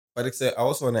But except I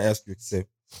also want to ask you, except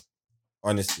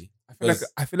honestly,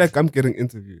 I feel like I'm getting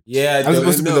interviewed. yeah, I'm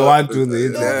supposed to be the one doing the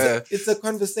no, interview. it's a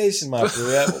conversation, my bro.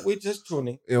 Yeah, we're just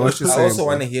tuning. Yeah, what you I saying, also bro?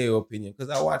 want to hear your opinion because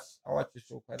I watch your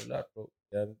show quite a lot, bro.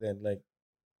 You understand? Like,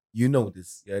 you know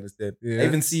this. You understand? Yeah. I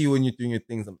even see you when you're doing your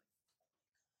things. And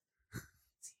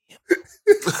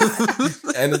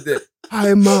the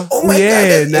Hi, ma. oh my Yeah,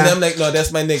 god, and nah. I'm like, no,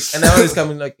 that's my nigga. And I always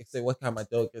come in like, say, what kind of my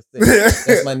dog? Say,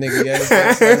 that's my nigga. Yeah,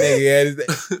 that's my nigga. Yeah,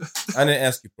 I didn't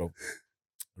ask you, bro.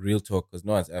 Real talk, because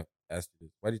no one's asked you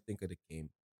this. What do you think of the game?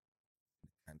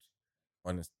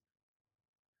 Honestly,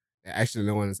 Actually,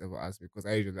 no one has ever asked me because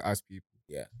I usually ask people.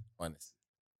 yeah, honestly.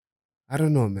 I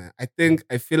don't know, man.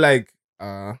 I feel like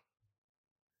we're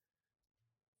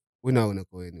not gonna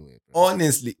go anywhere, bro.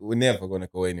 Honestly, we're never gonna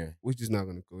go anywhere. We're just not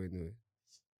gonna go anywhere.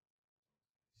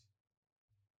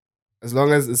 As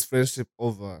long as it's friendship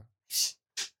over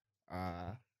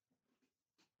uh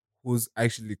who's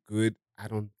actually good, I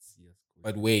don't see us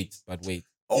going. But wait.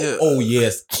 Oh, Yeah. oh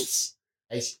yes.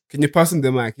 Can you pass him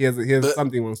the mic? He has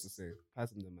something he wants to say.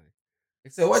 Pass him the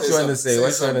mic. So what you want to say?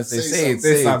 What you want to say?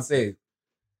 Say it.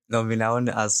 No, I mean, I want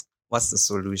to ask, what's the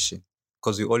solution?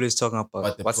 Because we're always talking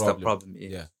about the what's problem. the problem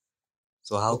is. Yeah.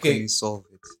 So how Okay. can we solve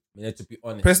it? I mean, to be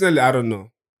honest. Personally, I don't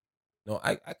know. No,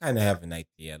 I kind of have an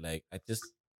idea. Like, I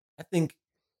think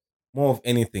more of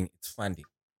anything, it's funding.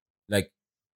 Like,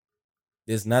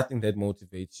 there's nothing that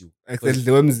motivates you. Except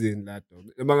Lemzi in that though.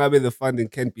 The funding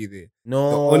can't be there.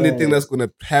 No. The only thing that's gonna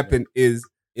happen is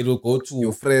it'll go to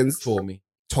your friends. Tommy.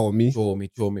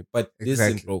 But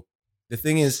listen, bro. The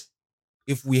thing is,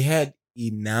 if we had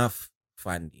enough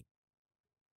funding,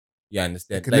 you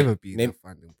understand? There can never be enough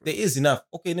funding, bro. There is enough.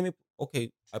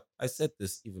 Okay, I said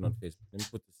this even on Facebook. Let me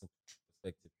put this in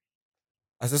perspective.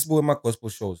 As I spoke with my gospel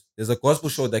shows, there's a gospel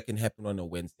show that can happen on a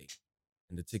Wednesday,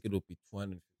 and the ticket will be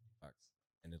 $250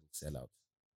 and it'll sell out.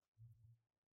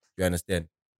 You understand?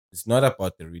 It's not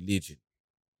about the religion.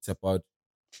 It's about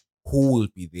who will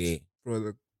be there.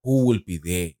 Brother. Who will be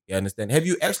there? You understand? Have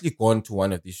you actually gone to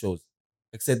one of these shows?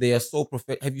 Except they are so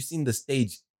perfect. Have you seen the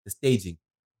staging?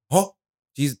 Oh,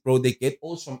 jeez, bro, they get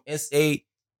all from SA.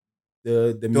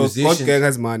 The musicians. God Gang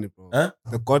has money, bro. Huh?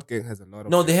 The God Gang has a lot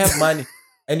of no, they have money.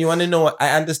 And you want to know what?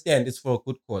 I understand it's for a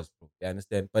good cause, bro. You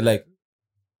understand? But like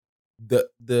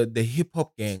the hip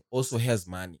hop gang also has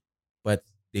money, but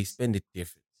they spend it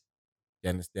different.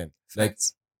 You understand? Like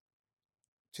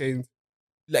chains.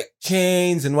 Like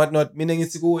chains and whatnot. Meaning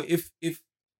it's to go if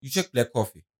you check Black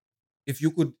Coffee. If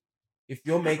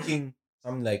you're making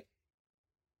some like,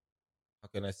 how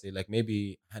can I say, like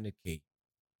maybe 100K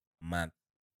a month,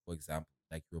 for example,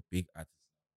 like you're a big artist,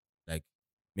 like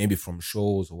maybe from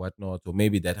shows or whatnot, or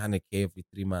maybe that 100K every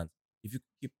 3 months. If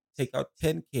you take out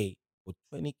 10K or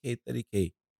 20K,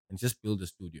 30K, and just build a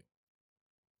studio,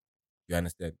 you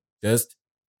understand? Just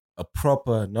a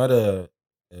proper, not a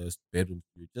bedroom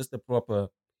studio, just a proper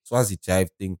Swazi jive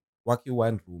thing. Work you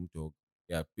one room, dog.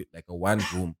 Yeah, like a one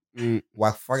room.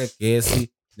 Work for a KSC.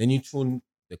 Then you tune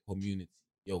the community.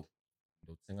 Yo,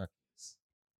 don't sing a case.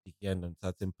 On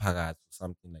certain parads or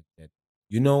something like that.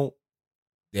 You know,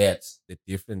 that's the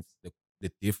difference.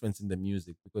 The difference in the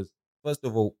music, because first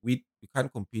of all, we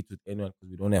can't compete with anyone because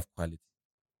we don't have quality.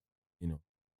 You know,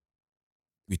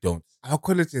 we don't. Our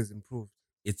quality has improved.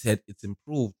 It's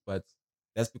improved, but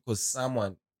that's because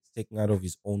someone is taking out of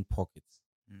his own pockets.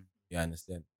 You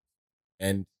understand?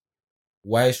 And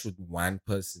why should one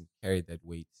person carry that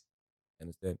weight? You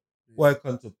understand? Why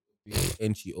can't a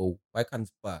NGO? Why can't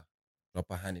Spa drop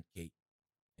 100K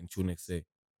and Tunex say,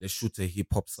 let's shoot a hip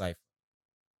hop cipher?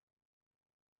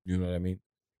 You know what I mean?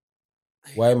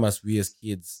 Why must we as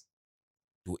kids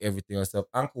do everything ourselves?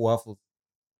 Uncle Waffles,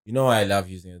 you know I love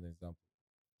using as an example.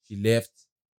 She left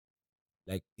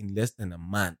like in less than a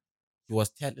month. She was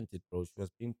talented, bro. She was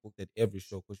being booked at every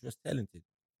show because she was talented.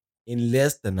 In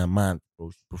less than a month,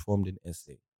 bro, she performed in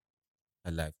SA.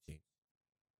 Her life changed.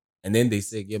 And then they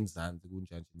say, Game Zan,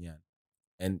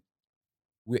 and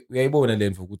we're able to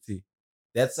learn for Guti.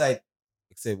 That side,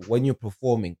 except when you're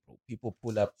performing, bro, people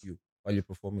pull up to you while you're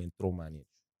performing and throw money at you.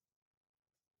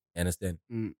 You understand?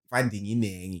 Finding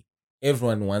in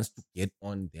everyone wants to get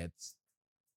on that.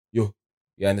 Yo,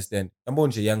 you understand? I'm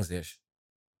on Young Zesh.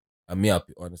 I'll be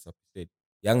honest, I'll be straight.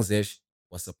 Young Zesh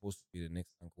was supposed to be the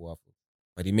next Uncle Waffle,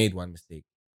 but he made one mistake.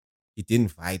 He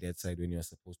didn't vibe that side when he was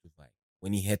supposed to vibe.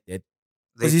 When he had that,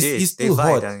 because he's still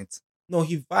hot. No,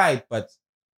 he vibe, but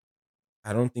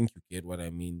I don't think you get what I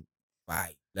mean.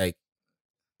 Vibe, like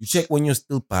you check when you're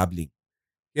still babbling.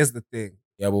 Here's the thing.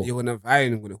 Yeah, but you're gonna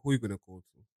vibe. Who you gonna go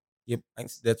to? Yep,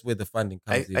 that's where the funding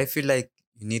comes in. I feel like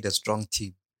you need a strong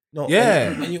team. No,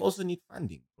 yeah, and you also need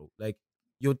funding, bro. Like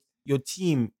your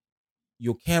team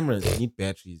your cameras need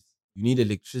batteries, you need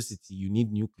electricity, you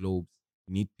need new globes,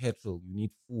 you need petrol, you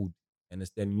need food. You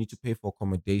understand? You need to pay for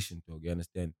accommodation, dog. You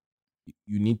understand?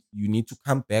 You need to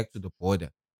come back to the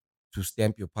border to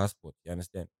stamp your passport. You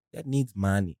understand? That needs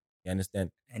money. You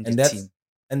understand? And And the that's team.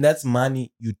 and that's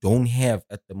money you don't have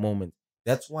at the moment.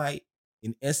 That's why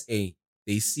in SA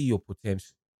they see your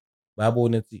potential.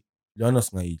 Babona uthi, "Lona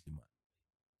singayidli imali.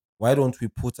 Why don't we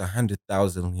put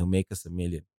 100,000 and he'll make us 1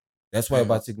 million?" That's why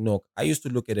about Knock. I used to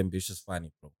look at Ambitious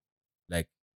funny, bro. Like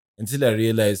until I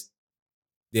realized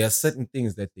there are certain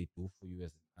things that they do for you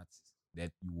as an artist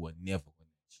that you were never gonna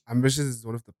achieve. Ambitious is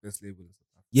one of the best labels in South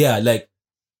Africa. Yeah, like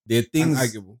there are things.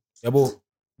 Unarguable. Yeah, but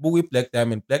with Black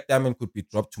Diamond, Black Diamond could be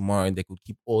dropped tomorrow and they could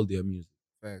keep all their music.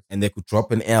 Facts. And they could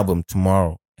drop an album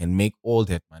tomorrow and make all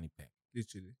that money back.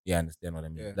 Literally. You understand what I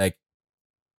mean? Yeah. Like,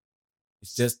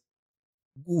 it's just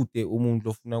good umuntu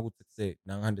ofuna ukuthi say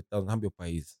na 100,000 hambe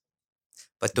uyopayisa.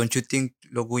 But don't you think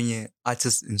lokunye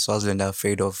artists in Swaziland are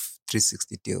afraid of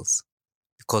 360 deals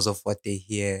because of what they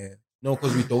hear? No,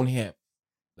 because we don't have.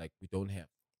 Like,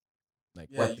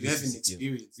 Yeah, what you haven't 360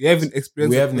 deal? experienced. We haven't experienced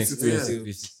We the haven't 360 experienced deal. a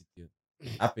 360 deal.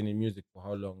 I've been in music for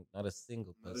how long? Not a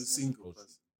single person. Not a single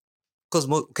person.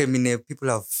 Because people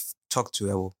have talked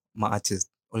to my artists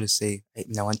always say,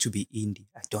 I want to be indie.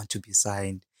 I don't want to be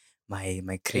signed.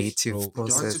 My creative bro. You don't want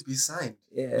process. to be signed.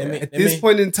 Yeah. At this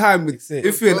point in time, Except-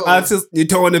 if you're an artist, you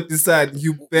don't want to be sad.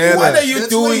 You better. What are you That's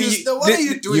doing? what are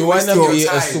you doing? You want to wasting your be a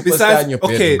time? superstar in Besides, your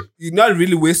okay, bedroom. you're not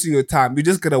really wasting your time. You're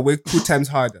just gonna work 2 times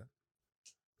harder.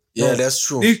 Yeah, No. that's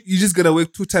true. You're just gonna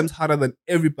work 2 times harder than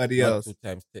everybody Not else. 2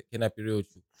 times. Can I be real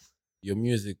with you? Your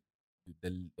music,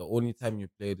 the only time you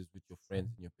play it is with your friends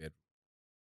in your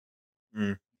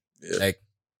bedroom. Yeah. Like,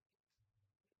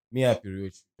 me, I be real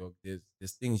with you, dog.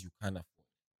 There's things you can't afford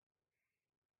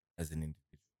as an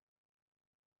individual.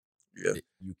 Yeah.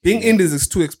 You Being cannot- indie is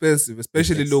too expensive,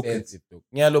 especially it's local. expensive, dog.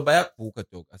 Ngiyalo bayakubhuka,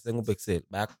 dog. Asengubexel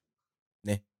bayak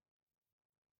ne.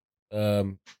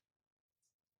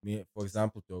 Me, for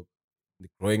example, dog.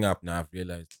 Growing up now, I've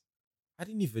realized I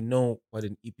didn't even know what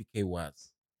an EPK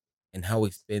was and how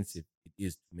expensive it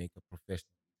is to make a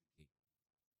professional EPK.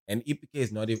 And EPK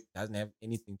is not even doesn't have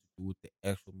anything to do with the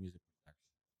actual music production.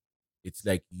 It's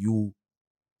like you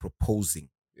proposing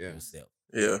Yeah. yourself.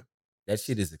 Yeah. That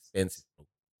shit is expensive, bro.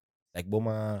 Like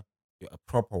Boma, a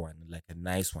proper one, like a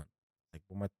nice one. Like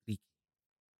Boma 3K.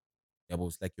 Yeah, but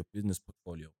it's like your business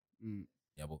portfolio. Mm.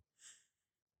 Yeah, but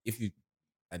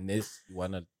unless you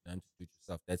want to learn to do it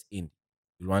yourself, that's indie.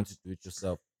 You want to do it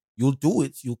yourself, you'll do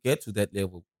it, you'll get to that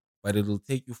level, but it'll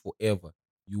take you forever.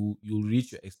 You'll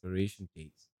reach your expiration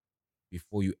dates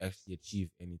before you actually achieve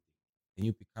anything. Then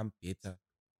you become better,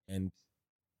 and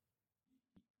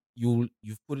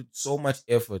you've put in so much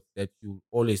effort that you'll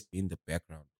always be in the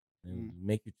background, and it'll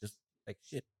make you just like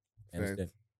shit. You Facts.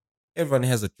 understand? Everyone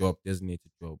has a job,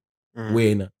 designated job. Mhm.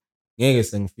 Wena ngeke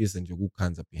sengifise nje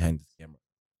ukukhanza behind this camera.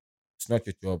 It's not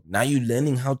your job. Now you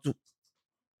learning how to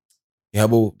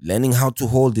learning how to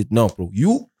hold it. No, bro.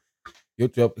 Your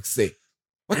job is say.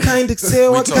 What kind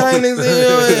Excel? What kind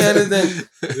Excel?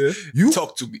 You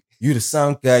Talk to me. You the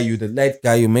sound guy, you the light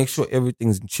guy, you make sure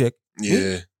everything's in check.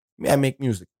 Yeah. Me, I make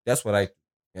music. That's what I do.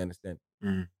 You understand?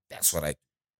 Mm. That's what I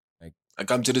do. I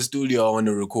come to the studio, I want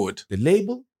to record. The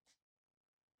label,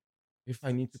 if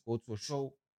I need to go to a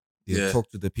show, they Yeah. talk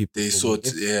to the people. They for me. sort,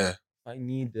 If yeah. I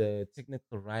need a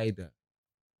technical rider,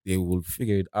 they will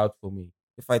figure it out for me.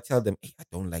 If I tell them, hey, I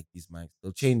don't like these mics,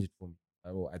 they'll change it for me.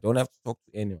 I don't have to talk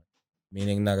to anyone.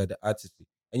 Meaning naga the artistry.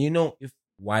 And you know, if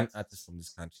one artist from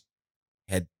this country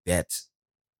had that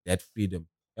freedom,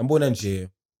 Yambona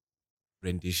nje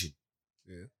rendition.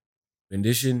 Yeah.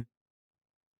 Rendition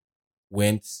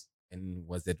went and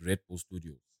was at Red Bull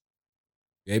Studios.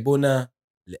 Yabona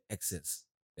the access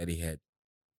that he had.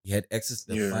 He had access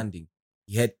to the Yeah. funding.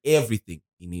 He had everything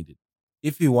he needed.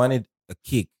 If he wanted a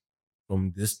kick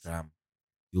from this drum,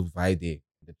 he'll buy there.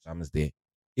 The drum is there.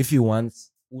 If he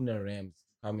wants Una Rams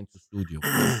to come into studio,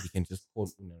 he can just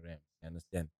call Una Rams. You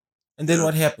understand? And then Yeah.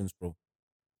 what happens, bro?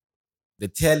 The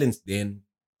talent then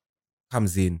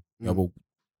comes in. Mm. Yabo.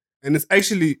 And it's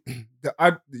actually the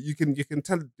art. You can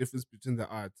tell the difference between the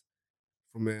art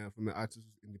from an artist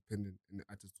who's independent and an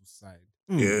artist who's signed.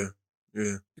 Yeah.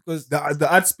 Yeah. Because The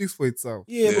art speaks for itself.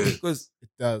 yeah, Yeah. because It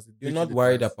does. It you're not literally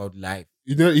worried does. about life.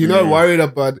 You're not worried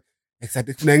about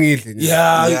exactly.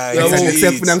 Yeah, Yeah, yabo. exactly.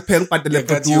 Except for nang paying pa the You've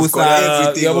got producer.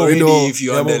 everything yabo, already you know, if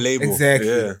you're on the yabo, label. exactly.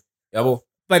 Yeah. Yabo.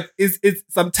 But it's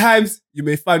sometimes you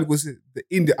may find because the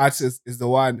indie artist is the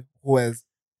one who has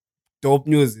dope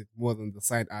music more than the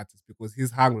signed artist because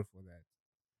he's hungry for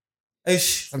that.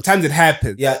 Eish. Sometimes it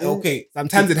happens. Yeah, okay.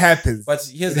 Sometimes it happens. But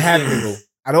here's It the happens. thing, bro.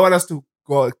 I don't want us to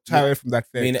go try away from that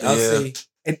I mean, fact. I'll Yeah. say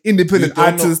An independent You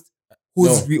don't know- artist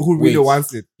who really wait.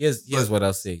 wants it. Here's what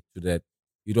I'll say to that.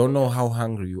 You don't know how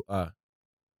hungry you are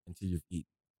until you've eaten.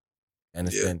 You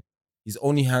understand? He's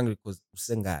only hungry because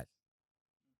usengali.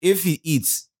 If he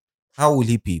eats, how will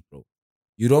he be, bro?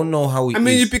 You don't know how he I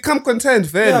mean, you is. become content,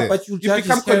 very. Yeah, but you judge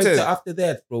his character content. after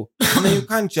that, bro. You know, you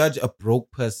can't judge a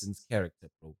broke person's character,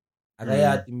 bro.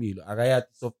 Akayati milo, akayati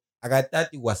so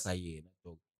akatati wasayena,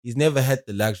 dog. He's never had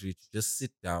the luxury to just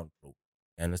sit down, bro.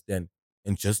 You understand?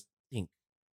 And just think.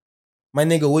 My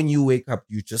nigga, when you wake up,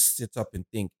 you just sit up and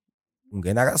think.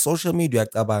 Ungena social media,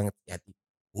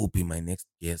 who be my next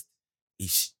guest?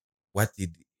 Ish, what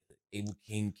did King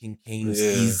Kane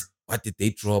Steez? What did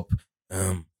they drop?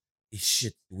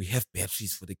 Shit. Do we have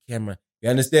batteries for the camera? You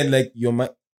understand? Like you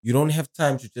don't have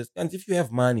time to just. And if you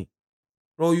have money,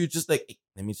 bro, you just like, hey,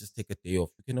 let me just take a day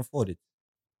off. You can afford it.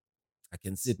 I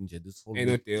can sit in this whole Ain't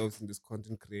no week. day offs in this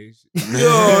content creation.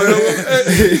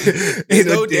 Ain't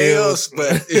no day offs,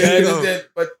 but Yeah, I you know. understand,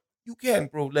 but you can,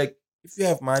 bro. Like if you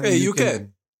have money, Hey, you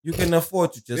can. You can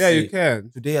afford to just Yeah, say, you can.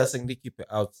 today I sang keep it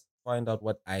out, find out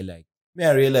what I like. May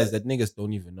I realize that niggas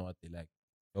don't even know what they like.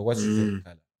 But what's your favorite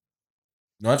color?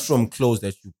 Not from clothes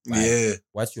that you buy. Yeah.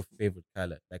 What's your favorite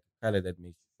color? Like a color that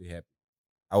makes you feel happy.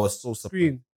 I was so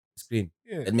surprised. Screen.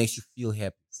 Yeah. That makes you feel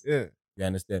happy. Yeah. You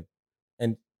understand?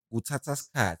 And uthatha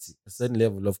skati, a certain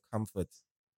level of comfort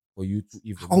for you to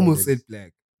even I almost know said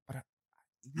black. But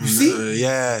you see?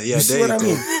 Yeah, You there see you what I go.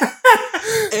 mean?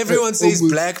 Everyone says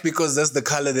Almost. black because that's the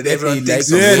color that That everyone they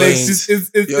thinks like. of. Yeah, Yeah, like range. it's You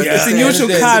a understand? neutral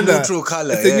It's color. a neutral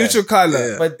color. It's a neutral color,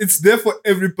 Yeah. but it's there for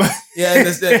everybody. Yeah, I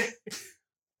understand.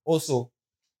 Also,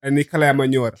 And the color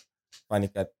manure. funny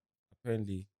cat.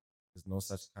 Apparently, there's no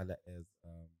such color as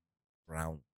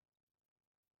brown.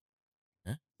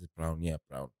 Huh? Is it brown? Yeah,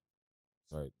 brown.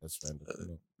 Sorry, that's random. You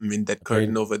know. I mean that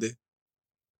curtain over there.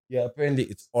 Yeah, apparently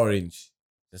it's orange,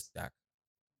 just dark.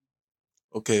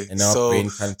 Okay, And our brain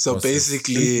can't so process.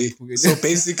 basically,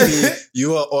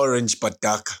 you are orange but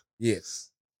darker.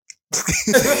 Yes.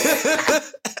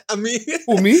 I mean,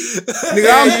 Who, me?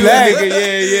 Nigga, I'm black.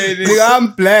 Nigga,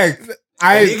 I'm black.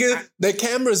 Nigga, the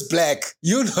camera's black.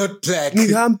 You're not black.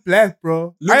 Nigga, I'm black,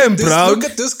 bro. Look I am at this, brown. Look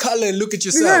at this color and look at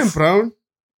Nigga, I am yourself. brown.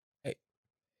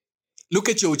 Look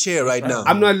at your chair right now.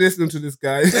 I'm not listening to this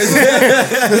guy.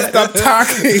 Stop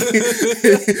talking.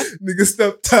 Nigga,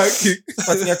 stop talking.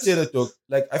 But yeah, chill it, dog.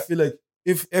 Like I feel like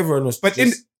if everyone was But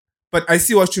just, but I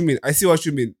see what you mean.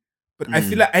 But I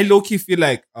feel like I low-key feel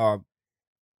like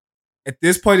at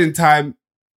this point in time,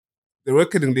 the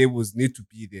recording labels need to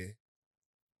be there.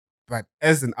 But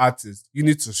as an artist, you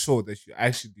need to show that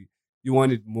you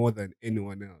want it more than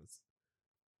anyone else.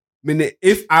 I mean,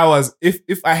 if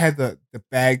I had the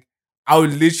bag, what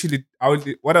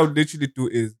I would literally do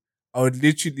is I would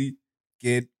literally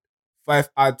get 5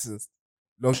 artists,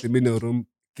 lock them in a room,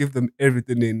 give them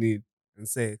everything they need, and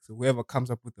say, so whoever comes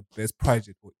up with the best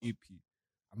project or EP,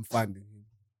 I'm funding him.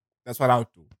 That's what I would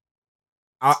do.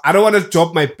 I don't want to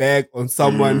drop my bag on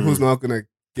someone who's not gonna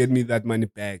get me that money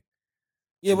back.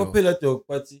 yeah, but No. pillar dog.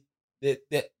 But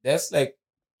that's like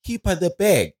keep at the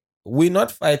bag. We're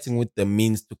not fighting with the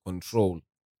means to control.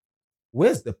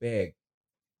 Where's the bag?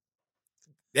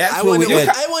 That's I where want we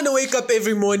at. to wake up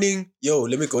every morning. Yo,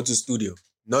 let me go to studio.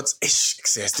 Not, I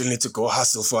still need to go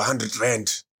hustle for 100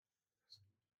 rand.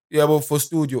 Yeah, but for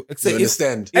studio, You except if,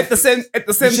 understand? At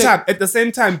the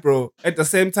same time, bro. At the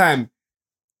same time,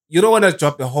 you don't want to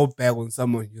drop the whole bag on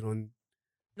someone you don't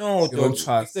don't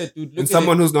trust. Except, dude, look and at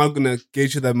someone it. who's not gonna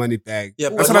get you that money back. Yeah,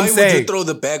 That's but what I'm why would saying. you throw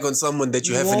the bag on someone that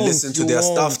you haven't won't, listened to you their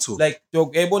won't. stuff to? Like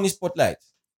dog, everybody spotlight.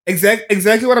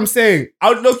 Exactly what I'm saying.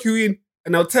 I'll lock you in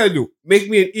and I'll tell you, make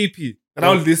me an EP that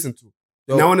I'll listen to.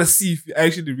 Dog, And I want to see if you're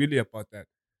actually really about that.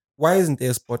 why isn't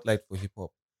there a spotlight for hip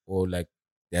hop or like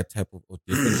that type of or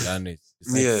different genres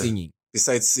besides Yeah. singing?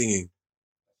 Besides singing.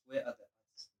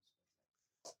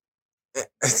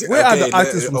 Where are the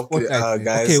artists from Spotlight, man?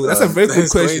 Guys, Okay, well, that's a very good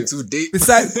that's going question. too deep.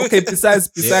 Besides,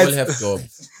 They all have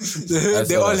jobs. That's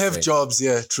They what all I'm have saying. jobs,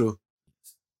 yeah, true.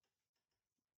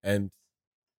 And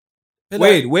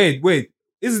wait.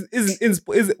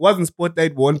 Wasn't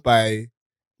Spotlight won by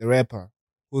the rapper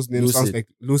whose name sounds Lucid. like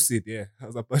Lucid? Yeah, I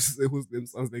was about to say whose name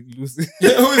sounds like Lucid.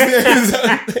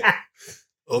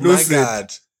 Oh Lucid. my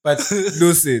God. But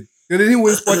Lucid. Didn't he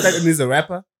win Spotlight and he's a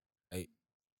rapper?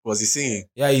 Was he singing?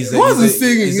 yeah, He wasn't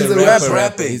singing, he's a rapper.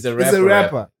 Rapping. He's a He's rapper. a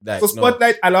rapper. Like, So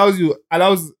Spotlight allows.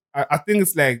 I think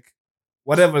it's like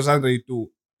whatever genre you do.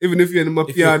 Even if you're in the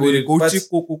If you're piano, good you at- go but-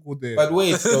 chico cuckoo there. But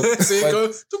wait, so, So you but,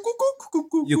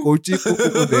 go, You go chico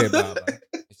cuckoo there, Baba.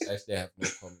 actually, I have no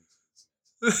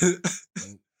comments.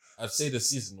 And I'd say the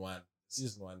season one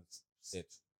set.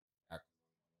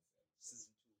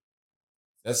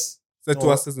 That's Set to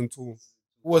no, us season 2. who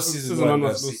was season Season 1 one?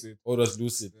 was Lucid. Oh, it was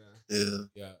Lucid. Yeah.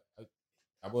 Yeah.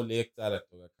 About late that I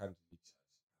can't be.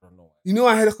 I don't know why. You know,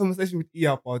 I had a conversation with E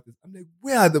about this. I'm like,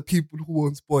 where are the people who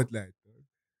own Spotlight?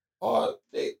 Oh,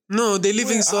 they No, they live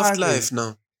in Where soft are they? life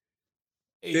now.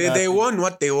 hey, They won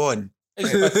what they won. And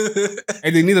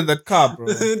they needed that car, bro.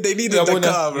 They needed the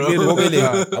car, bro.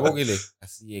 Abogile.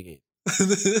 Asiyeke.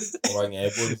 Ngoba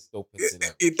ngiyayibona stop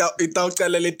it.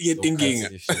 Itawucala letinye tinkinga.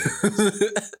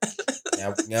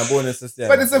 Ngiyabona sesiya.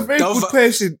 But it's a very good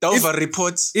question. Tauva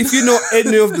reports. If you know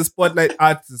any of the Spotlight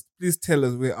artists, please tell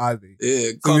us where are they.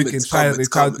 Yeah, So we can try and reach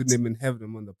out to comments. them and have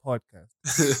them on the podcast.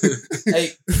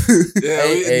 Hey,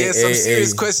 There's some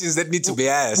serious questions that need to be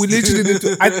asked. We literally need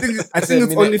to. I think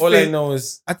it's only all I fair. know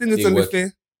is I think it's they only work.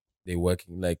 fair. they're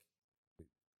working like 9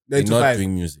 they're to not 5.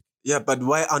 doing music. Yeah, but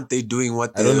why aren't they doing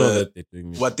what I don't know that they're doing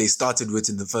music. what they started with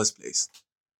in the first place?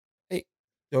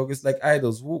 Dog, it's like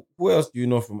idols. Who else do you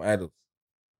know from idols?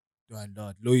 Oh,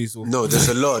 Lord, Loiso. No, there's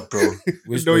a lot, bro.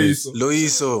 Which Loiso.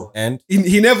 Loiso. and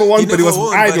He never won, but he was from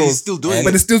won, but he's Idols. still doing And- But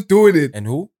it. he's still doing it. and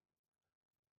who?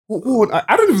 Who won?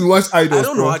 I don't even watch Idols. I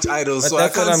don't bro. watch Idols, But so I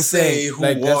that's what can't I'm say saying. who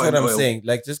Like won. that's what I'm well. saying.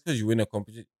 Like just because you win a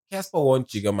competition, Casper won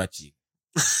Chiga Machi.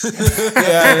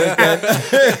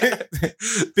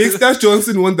 Big Star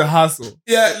Johnson won the hustle.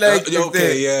 Yeah, like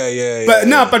Okay, yeah. But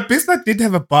yeah. but Big Star did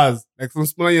have a buzz, like some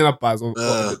small yana buzz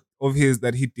of his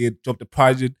that he did. Dropped the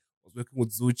project. Was working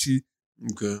with Zuchi.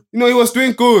 Okay. You know, he was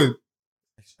doing good.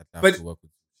 I'd But- love to work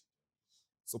with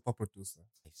Super producer.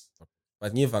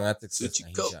 but Nye Vangatek Suchi, says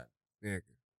go. Nahishan. Yeah.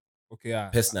 Okay.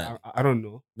 Personally. I don't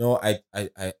know. No, I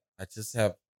just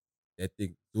have that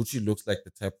thing. Ducci looks like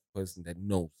the type of person that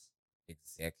knows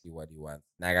exactly what he wants.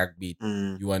 Nagak beat.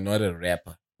 Mm. You are not a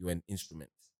rapper. You are an instrument.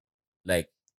 Like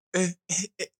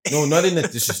no, not in a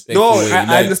disrespectful No, way.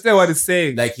 I understand what he's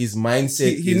saying. Like his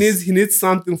mindset. he is, needs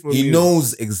something from He you.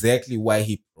 knows exactly why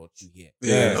he brought you here.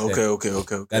 Yeah, You understand?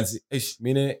 okay. That's it. Ish,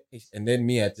 mine, ish. And then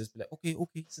me, I'd just be like,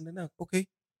 okay, send it now. Okay.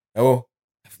 Oh,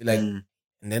 I feel like, Mm.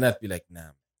 and then I'd be like,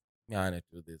 nah, me, I want to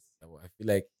do this. I feel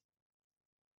like,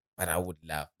 but I would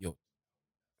laugh. Yo,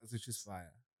 Which is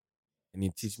fire. and he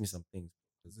teach me some things.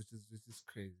 Which is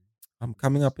crazy. I'm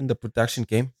coming up in the production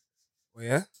game. Oh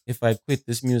yeah? If I quit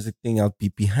this music thing, I'll be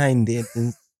behind it.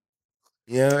 And,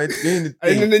 yeah, it's doing the I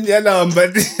thing. didn't know,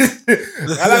 but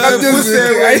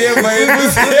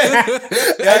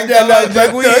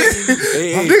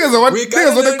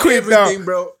Niggas want to quit now.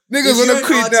 bro. Niggas If want you're to an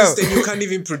quit now. artist and you can't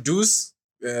even produce,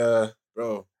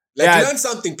 bro. Like Yeah. learn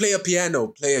something, play a piano,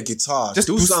 play a guitar, Just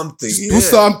do something. Just yeah. do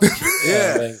something.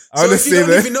 Yeah. like, I So want to if you say don't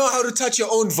that. even know how to touch your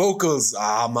own vocals,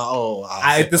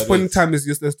 At this point in time, it's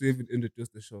useless to even introduce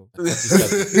the show.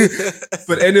 yeah,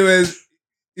 But anyways,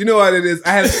 you know what it is.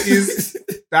 I have Steez,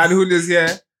 Dan Julius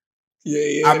here.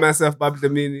 yeah. I myself, Bob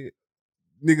Damini.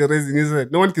 Nigga raising his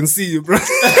head. No one can see you, bro.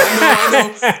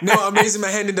 I know. No, I'm raising my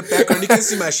hand in the background. You can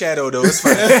see my shadow though. It's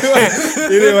fine.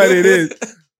 You know what it is.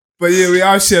 But yeah, we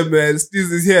out here, man.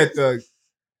 Steez is here, dog.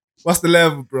 What's the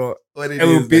level, bro? what it And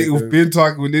is, we've been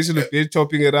talking. We literally been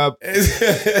chopping it up.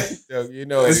 Dog, you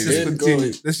know what Let's it just is.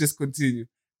 continue. Let's just continue.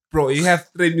 Bro, you have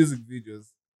 3 music videos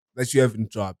that you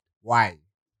haven't dropped. Why?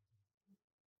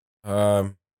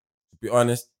 To be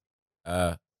honest,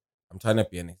 I'm trying to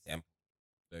be an example,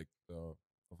 like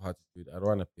of how to do it. I don't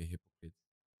want to be a hypocrite.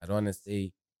 I don't want to say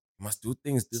you must do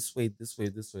things this way.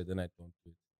 Then I don't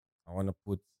do it. I want to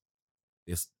put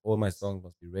this. All my songs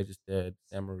must be registered,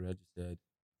 SAMRO registered.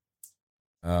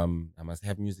 I must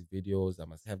have music videos. I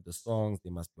must have the songs. They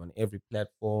must be on every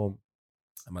platform.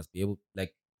 I must be able to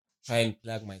like try and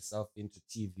plug myself into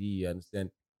TV. You understand?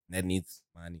 That needs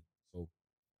money. So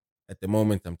at the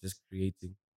moment, I'm just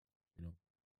creating. You know,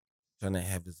 trying to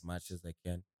have as much as I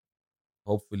can.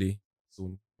 Hopefully,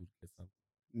 soon we'll get something.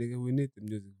 Nigga, we need the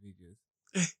music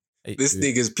videos. Hey, This dude.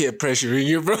 nigga's peer pressuring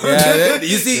you, bro. Yeah,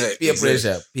 you see, Yeah, peer exactly.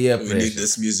 pressure, peer We pressure, need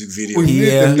this music video. We need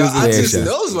peer the The music artist pressure.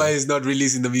 knows why he's not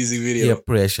releasing the music video. peer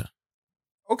pressure.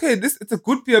 Okay, it's a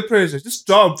good peer pressure. Just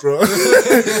drop, bro.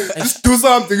 Just do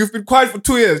something. You've been quiet for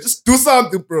 2 years. Just do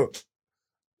something, bro.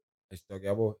 It's talking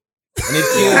about, and it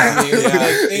kills me.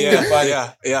 Like, think about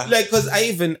it. yeah. Like, cause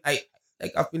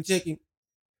I've been checking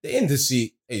the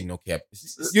industry. Ain't no cap.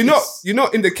 You know,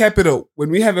 in the capital, when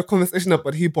we have a conversation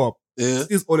about hip hop, Yeah.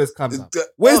 this always comes up. The-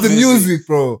 Where's the obviously. music,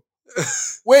 bro?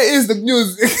 Where is the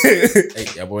music?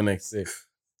 Hey, I wanna say.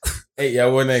 Hey, I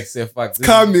wanna say. Fuck. It's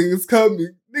coming. It's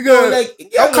coming. Nigga, No,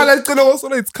 like, how can I gonna also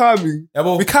know it's coming?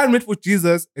 Yabo. We can't wait for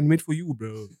Jesus and wait for you,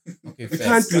 bro. Okay, We facts.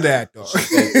 can't do that, dog.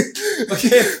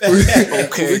 Okay.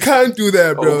 Okay. We can't do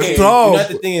that, bro. Okay. You Drop. know what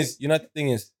the thing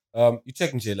is. You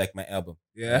checking shit like my album.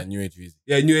 Yeah. New Age Music.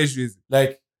 Yeah, New Age music.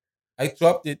 Like, I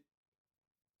dropped it.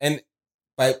 and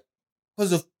by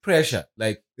because of pressure,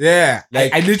 like Yeah,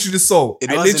 Like- I literally saw. It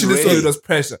I wasn't literally saw ready. it was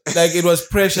pressure. it was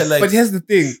pressure, like But here's the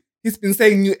thing: he's been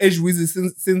saying New Age Wizard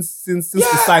since the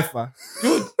Yeah. cipher.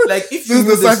 dude, like if you Since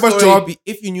knew the the Cypher story, drop.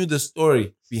 if you knew the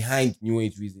story behind New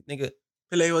Age Music, nigga,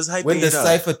 Pele was hyping when the it up.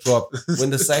 cipher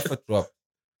dropped,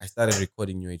 I started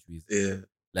recording New Age Music. Yeah.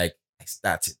 Like I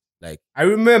started, like I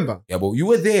remember. yeah, but you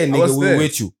were there, nigga. was We were there.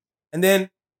 with you, and then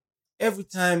every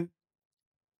time,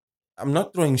 I'm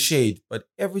not throwing shade, but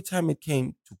every time it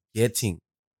came to getting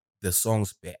the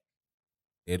songs back,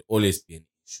 there'd always be an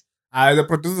issue. The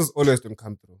producers always don't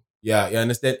come through. Yeah, you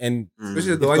understand, and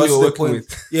Especially Mm. the it one got you to were the working point,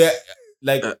 with. yeah,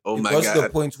 like Oh it my got to the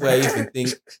God. point where I even think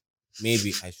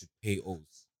maybe I should pay O's.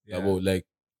 Yeah, Yeah. well, like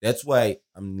that's why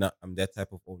I'm that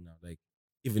type of O now. Like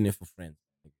even if a friend,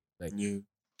 like You.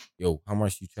 yo, how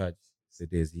much you charge? Say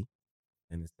Daisy.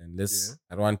 Understand? Yeah.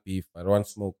 I don't want beef. I don't want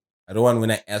smoke. I don't want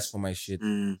when I ask for my shit.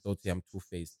 Mm. Totally, I'm two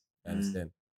faced. Mm.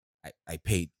 Understand? I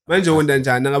paid. Manje I'm wenda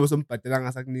njani ngabe usombhadela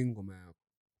ngasakuningi ingoma yakho.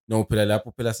 no, phela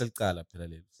lapho phela selicala phela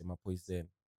leli semaphoyiseni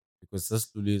because I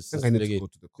think I need to go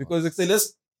to the court. because it's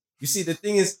let's you see the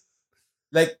thing is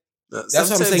like that's what I'm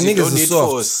Sometimes saying. you Niggas don't are need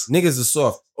soft. force. Niggas are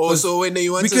soft. Also, when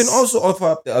you want We to can also offer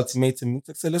up the ultimatum. We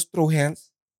can say let's throw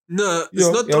hands, No, it's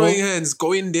Yo, not yo. throwing hands.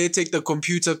 Go in there, take the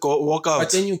computer, go walk out. but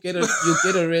then you get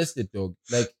arrested, dog.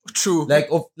 Like True.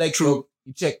 True. True.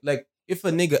 You check like if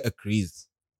a nigga agrees,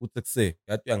 what to say?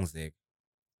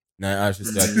 Nah, I should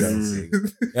say Mm.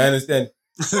 You understand?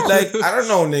 Like I don't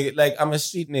know, nigga. Like I'm a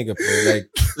street nigga, bro. Like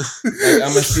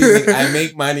I'm a street nigga. I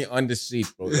make money on the street,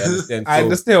 bro. You understand? I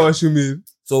understand what you mean.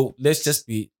 So let's just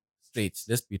be straight.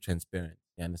 Let's be transparent.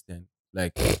 You understand?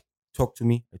 Like talk to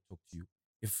me, I talk to you.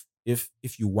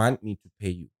 If you want me to pay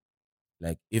you,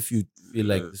 like if you feel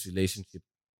like this relationship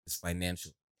is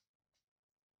financial,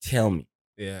 tell me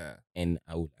Yeah. and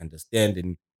I will understand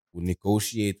and we'll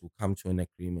negotiate, we'll come to an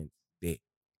agreement there.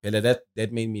 Phela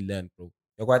that made me learn, bro.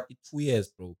 You got 2 years,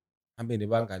 bro. I'm in the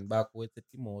bank and back with the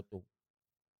moto.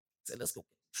 So let's go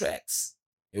get tracks.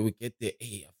 And we get there,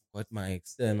 hey, I forgot my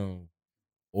external.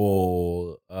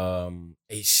 Or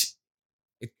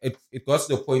it got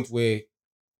to the point where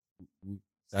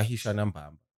Sahisha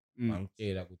Nambamba.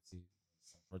 Mangitshela ukuthi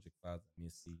some project files are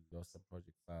missing, lost some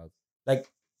project files. Like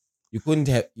you couldn't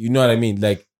have, you know what I mean?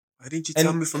 Like Why didn't you and-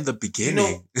 tell me from the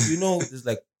beginning? you know, there's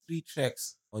like 3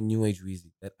 tracks on New Age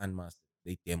Weezy that unmastered.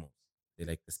 They demos. They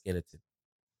like the skeleton.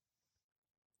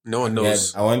 No one Yeah,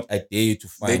 knows. I dare you to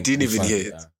find. They didn't which even ones hear they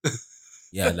it. are.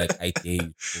 Yeah, like I dare you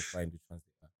to go find which ones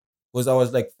they are. Because I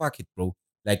was like, fuck it, bro.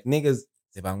 Like niggas,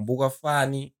 sebangbuka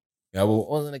funny. Yeah, well,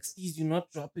 I was like, Steez, you're not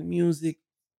dropping music.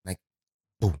 Like,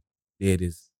 boom, there it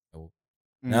is. Yabo.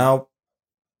 Now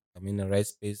I'm in the right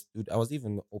space, dude. I was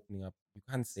even opening up. You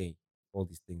can't say all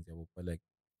these things, yabo, but like,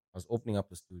 I was opening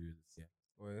up a studio this year,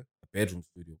 Oh, yeah. a bedroom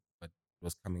studio, but it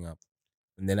was coming up,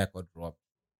 and then I got robbed.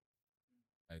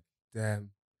 Like Damn.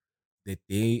 the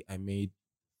day I made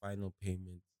final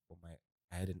payment for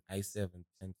I had an i7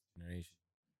 10th generation.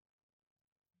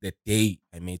 The day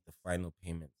I made the final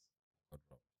payment, I got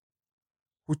robbed.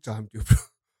 Who charmed you, bro?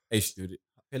 Hey, dude,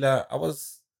 Pela, I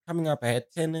was coming up. I had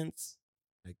tenants,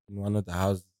 like in one of the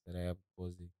houses that I have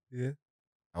posy. Yeah.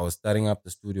 I was starting up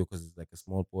the studio because it's like a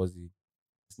small posy.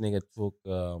 This nigga took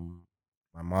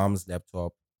my mom's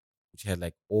laptop, which had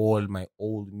like all my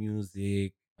old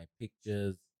music, my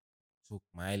pictures. Took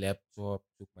my laptop,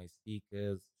 took my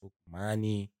speakers, took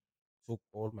money, took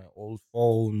all my old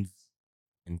phones,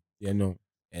 and I'm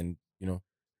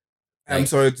like,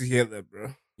 sorry to hear that, bro.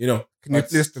 Can you but-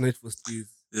 please donate for Steez?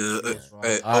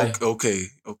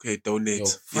 Okay, donate. Yo,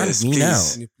 fund Yes, me please.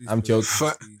 now. Can you please I'm donate joking.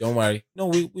 for Steez? Don't worry. No,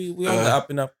 we on the up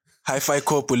and up. Hi-Fi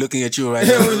Corp, we're looking at you right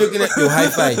Yeah, now. we're looking at your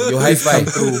hi-fi. Your hi-fi.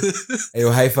 Hey,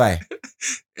 your hi-fi.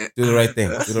 Do the right thing.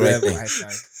 Do the right thing.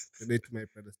 Wi-Fi. Donate to my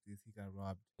brother Steez. He got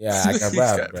robbed. Yeah, I got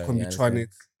robbed, bro. You understand?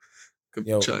 Computronics.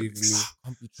 Yo, Believe in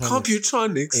me.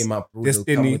 Computronics. Hey, my bro, they'll come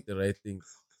Destiny. with the right thing.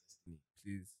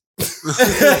 Please.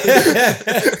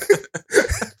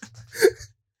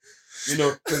 You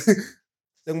know,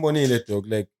 because dog,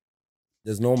 like,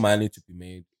 there's no money to be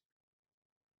made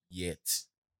yet.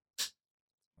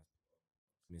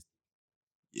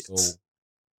 So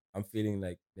I'm feeling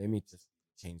like let me just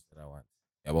change what I want.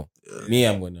 Yeah, well, me,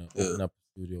 I'm gonna open up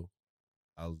a studio.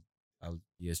 I'll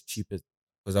be as cheap as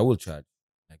because I will charge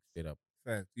like straight up.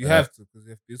 Fact. You have to because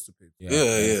you have bills to pay.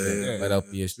 Yeah. But I'll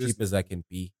be as Business. cheap as I can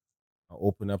be. I'll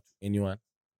open up to anyone at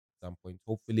some point.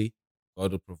 Hopefully,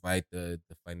 God will provide the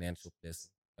financial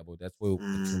blessing. Yeah, but that's where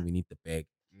actually we need the bag.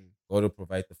 God will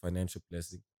provide the financial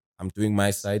blessing. I'm doing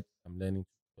my side. I'm learning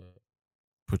to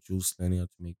produce, learning how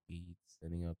to make beats,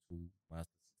 learning how to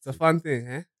master. It's a fun thing,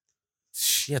 eh?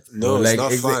 shit, bro. No, Like,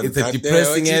 it's not fun. it's a God damn,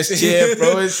 depressing what you ass say? chair,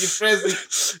 bro. It's depressing.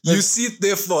 You sit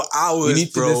there for hours, You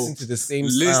need to bro. listen to the same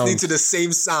Listening sound. to the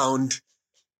same sound.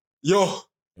 Yo.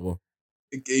 Yo.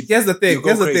 Here's the thing. You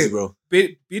go crazy, bro.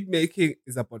 Beat making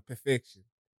is about perfection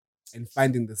and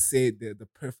finding the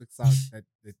perfect sound that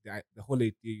the whole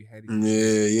idea you had. In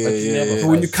Yeah, But you never So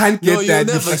when you can't get no, that, you'll you're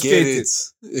never get frustrated. it.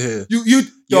 Yeah. You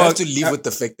You have dog, to live with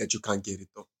the fact that you can't get it,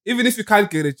 though. even if you can't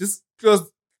get it, just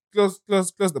close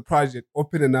the project,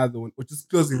 open another one, or just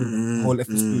close even the whole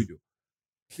FL Studio.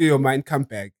 Clear your mind, come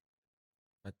back.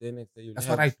 But then I say That's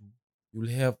what I do. You'll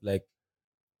have like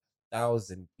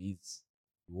 1,000 beats.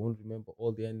 You won't remember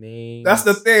all their names. That's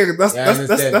the thing. That's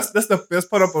understand? the best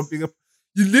part about being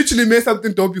you literally made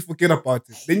something dope, you forget about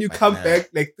it. Then you But come nah. back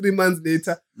like 3 months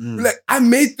later, you're like, I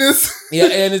made this. Yeah,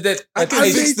 and is that I but can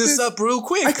hey, fix this up real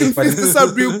quick. I can fix this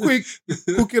up real quick,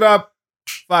 cook it up,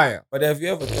 fire. But have you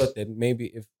ever thought that maybe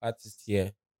if artists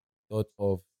here thought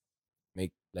of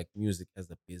make like music as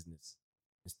a business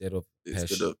instead of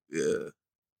passion,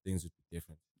 things would be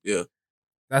different. Yeah.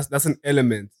 That's an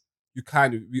element.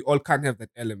 We all can't have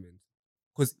that element.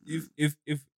 Because if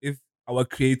our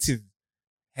creative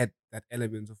had that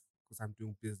element of, because I'm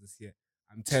doing business here,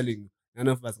 I'm telling you, none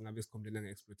of us are complaining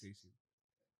exploitation.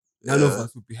 None of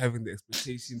us would be having the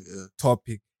exploitation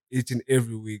topic each and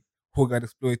every week. Who got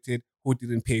exploited? Who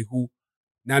didn't pay who?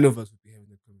 None of us would be having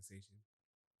that conversation.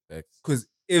 Because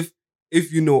if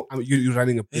you know you're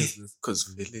running a business,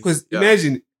 because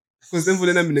imagine, because then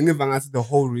the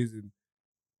whole reason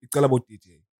it's all about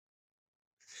DJ.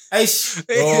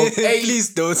 Please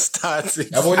don't start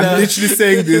it. I'm literally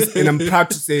saying this, and I'm proud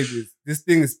to say this. This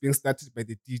thing is being started by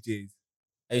the DJs.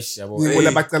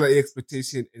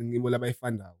 Exploitation and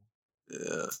fund out.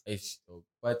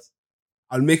 But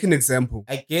I'll make an example.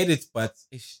 I get it, but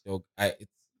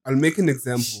I'll make an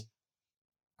example.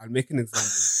 I'm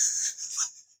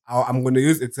going to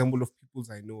use example of people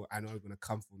I know are going to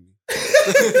come for me.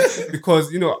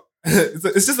 Because,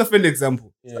 it's just a friendly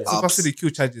example. Yeah. Super City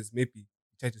Q charges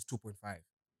 2.5.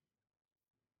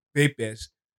 Vape Bash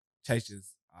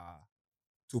charges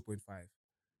 2.5.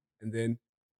 And then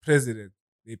President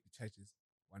maybe charges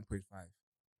 1.5.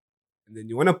 And then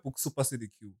you want to book Super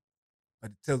City Q, but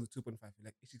it tells you 2.5. You're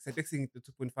like, if you're texting it to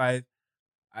 2.5,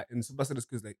 and Super City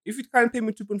Q is like, if you can't pay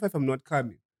me 2.5, I'm not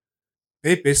coming.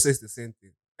 Vape Bash says the same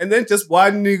thing. And then just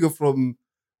one nigga from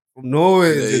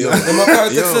nowhere. It's just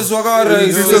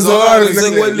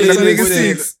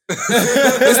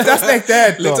like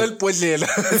that.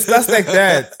 It starts like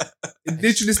that. It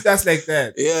literally starts like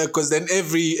that. Yeah, because then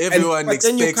everyone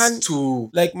expects to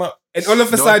like and all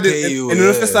of a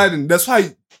sudden, that's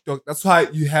why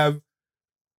you have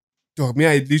me.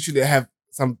 I literally have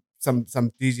some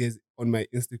DJs on my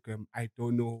Instagram. I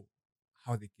don't know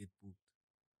how they get booked.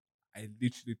 I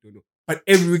literally don't know. But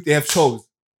every week they have shows.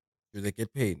 Do they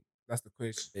get paid? That's the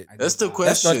question. That's the question.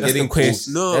 That's not getting booked.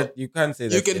 No, you can't say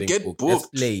that. You can get booked. That's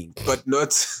playing, but not.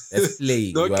 That's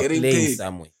playing. Not you are getting playing paid.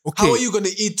 somewhere. Okay. How are you gonna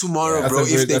eat tomorrow, bro?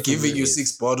 If they're giving you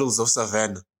 6 bottles of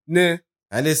Savannah, nah.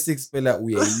 Unless 6 pela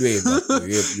you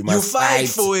you must fight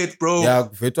for it, bro. Yeah,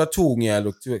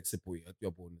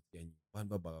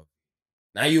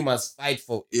 now you must fight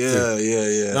for it.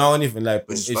 Yeah. No one even like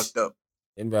it's fucked up.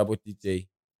 And about DJ.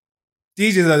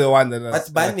 DJs are the one that are.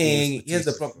 But banning, here's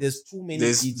the problem. There's too many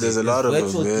DJs. There's a lot of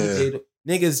virtual them. Yeah. DJ.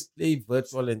 Niggas play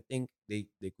virtual and think they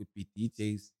could be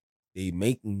DJs. They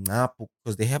making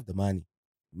because they have the money.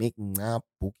 Making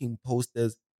booking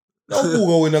posters. No,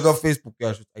 Google when I got Facebook.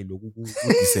 I look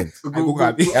decent.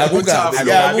 Gugabi.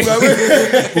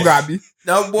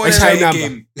 Now boy,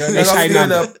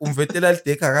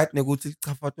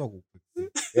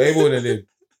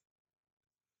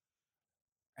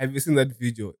 have you seen that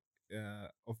video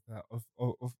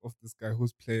of this guy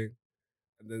who's playing,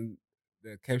 and then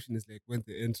the caption is like, when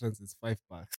the entrance is $5.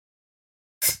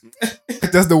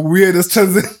 That's the weirdest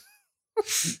transition.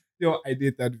 Yo, I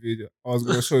did that video. I was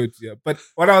gonna show it to you. But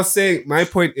what I was saying, my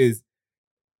point is,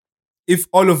 if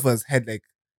all of us had like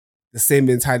the same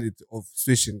mentality of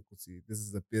switching, see, this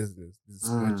is a business. This is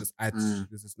not just art.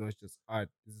 This is not just art.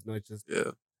 This is not just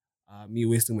me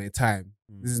wasting my time.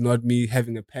 This is not me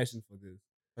having a passion for this.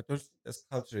 But that's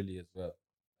culturally as well.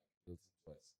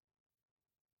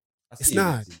 It's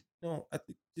not. No, I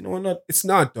think not. It's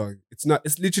not, dog. It's not.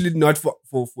 It's literally not for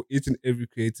each and every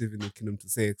creative in the kingdom to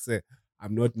say,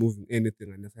 I'm not moving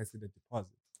anything unless I see the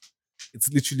deposit.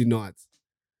 It's literally not.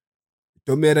 It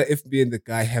don't matter if me and the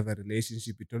guy have a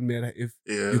relationship. It don't matter if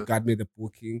you got me the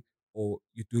booking or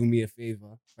you're doing me a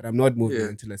favor. But I'm not moving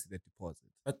until I see the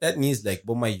deposit. But that needs like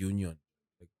my union.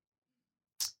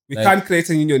 We Like- can't create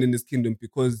a union in this kingdom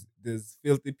because there's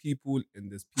filthy people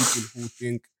and there's people who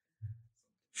think.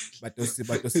 But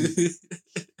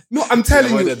no, I'm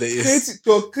telling what you, are they-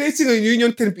 creating a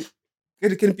union can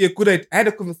be a good idea. I had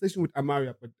a conversation with Amari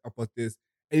about this,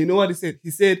 and you know what he said? He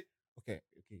said, "Okay,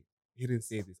 he didn't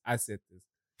say this. I said this."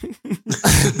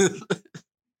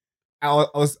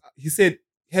 He said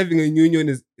having a union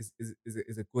is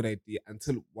a good idea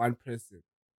until one person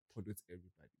pollutes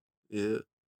everybody. Yeah.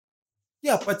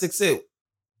 Yeah, but say,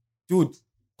 dude,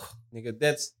 nigga,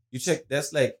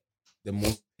 that's like the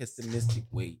most pessimistic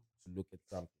way to look at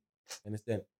something.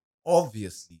 Understand?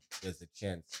 Obviously, there's a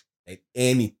chance that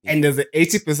anything. And there's an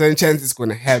 80% chance it's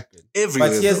gonna happen. Everywhere,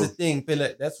 But here's bro. the thing,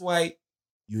 Pele, that's why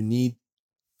you need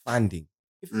funding.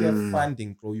 If you have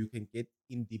funding, bro, you can get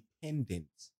independent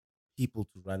people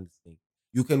to run this thing.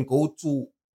 You can go to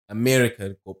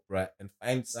America, Copra, and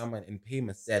find someone and pay him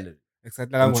a salary.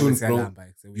 Except I'm that sure, one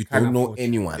bro, we you can't don't know afford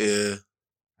anyone. Yeah.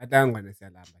 I don't want to say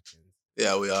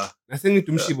Yeah, we are.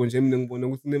 nasengithi umshibo nje mina ngibona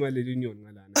ukuthi unemali union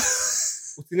ngalana.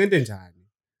 Uthi ngente njani?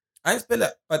 I spell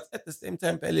it, but at the same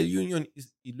time, Pele Union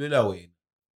is ilwela wena.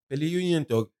 Pele Union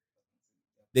dog,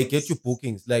 they get you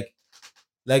bookings like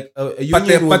a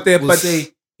union will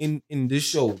say in this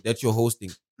show that you're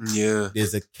hosting, Yeah.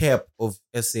 there's a cap of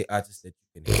SA artists that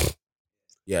you can have.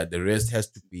 Yeah, the rest has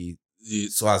to be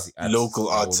Swazi artists, Local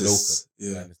or artists. local.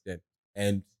 You Yeah. understand?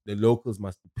 And the locals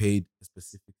must be paid a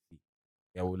specific fee.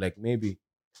 Yeah, well, like maybe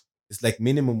it's like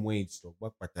minimum wage, so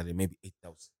maybe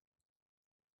 8,000.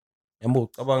 Yambo,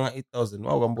 cabanga 8,000.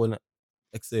 Wow, ngambona.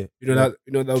 You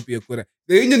know that would be a good idea.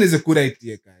 The union is a good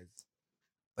idea, guys.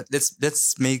 But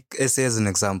let's make SA as an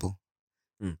example.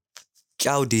 Mm.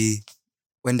 Claudi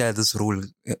went had this rule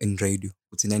in radio,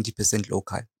 it's 90%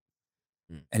 local.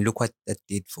 Mm. And look what that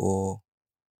did for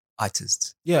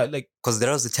artists. Yeah, like Because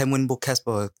there was a time when Bo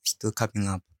Casper was still coming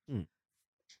up. Mm.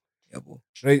 Yeah, bro.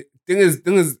 Right? Thing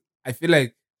is, I feel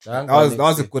like that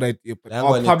was a good idea. But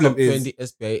our problem is 20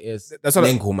 SPIS. that's what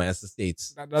Nengoma as the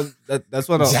states. that's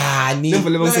what Jani. Never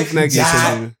level self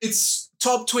negation. It's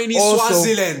top 20 Also,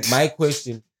 Swaziland. my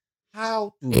question: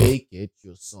 how do they get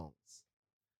your songs?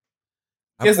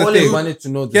 Here's I've the always thing. wanted to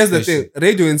know this Here's the question. thing: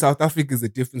 radio in South Africa is a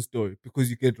different story because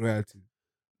you get royalties.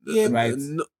 Yeah, right.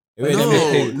 No, Wait, let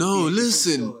me-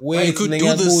 listen. Wait, I could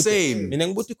do the same. Mina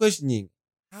ngibuthi questioning.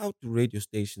 How do radio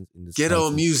stations in this Get our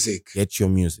country music. get your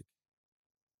music?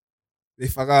 They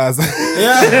fagaza.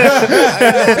 Yeah.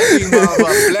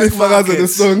 They fagaza the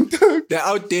song. They're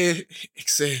out there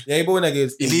Yeah, but when I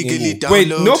get illegally Wait,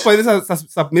 download. nobody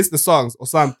submits the songs or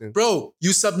something. Bro,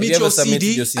 you submit Have you your ever submitted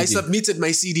CD. your CD? I submitted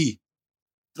my CD.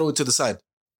 Throw it to the side.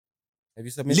 Have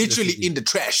you submitted? Literally your CD? in the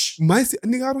trash.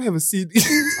 Nigga, I don't have a CD.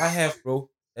 I have, bro.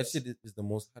 That shit is the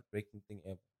most heartbreaking thing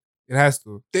ever. It has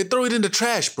to. They throw it in the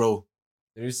trash, bro.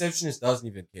 The receptionist doesn't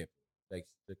even care. Like,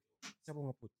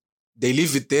 They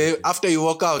leave it there. After you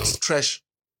walk out, trash.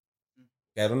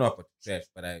 I don't know about the trash,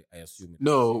 but I assume it.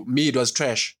 No, me, it was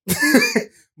trash.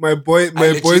 My I boy's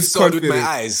legit saw it with confident. my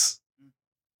eyes.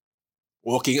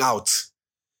 Walking out.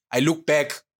 I look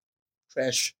back.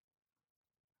 Trash.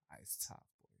 It's tough,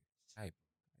 boy. Type.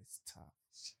 It's tough.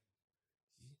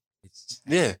 It's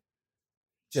Yeah.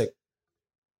 check.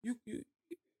 You.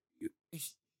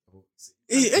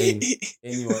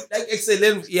 Anyone like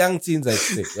excellent young teens, I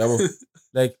say.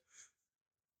 Like,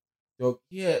 so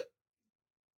here,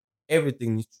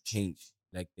 everything needs to change.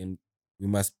 Like, then we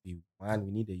must be one.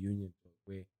 We need a union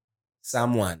where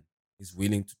someone is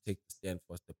willing to take the stand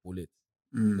for the bullet,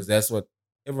 because that's what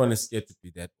everyone is scared to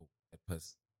be. That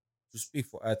person to speak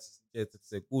for us.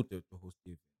 It's a good to host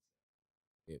events.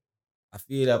 Okay. I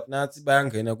feel like Nazi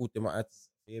bank and a good to my artists.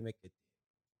 They make it.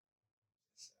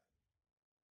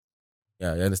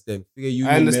 Yeah, you understand? Figure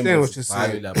union I understand members what you're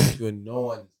value saying. that, but no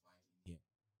one is buying here.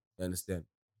 You understand?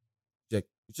 You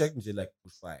check me like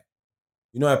push fire.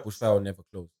 You know, I push fire will never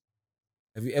close.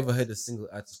 Have you ever heard a single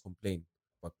artist complain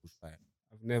about push fire?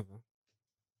 I've never.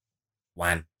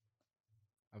 One.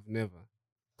 I've never.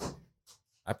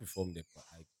 I performed it, but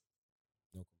I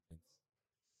no complaints.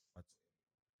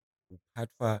 But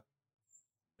Padfa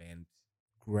band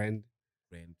Grand.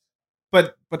 brand.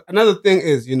 But another thing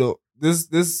is,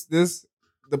 this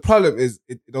the problem is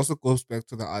it also goes back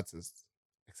to the artist.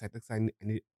 Exciting.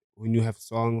 When you have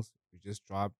songs you just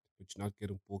dropped, but you're not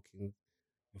getting bookings,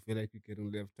 you feel like you're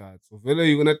getting left out. So Villa,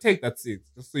 you're gonna take that seat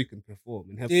just so you can perform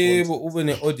and have Yeah, content. but even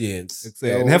the audience.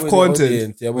 Exactly. And have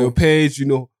content Yeah, on your page,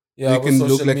 yeah, you can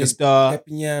look like a star.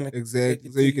 Exactly.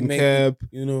 Exactly. So you can make cap,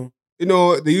 it,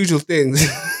 the usual things.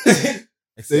 The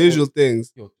Except- usual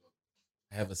things. Yo,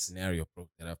 I have a scenario, bro,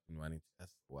 that I've been wanting to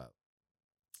ask for a while.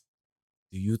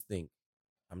 Do you think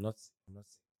I'm not saying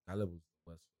Gullible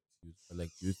was confused. But like,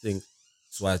 do you think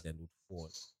Swaziland would fall?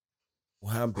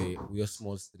 Uhambe, we are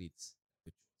small streets.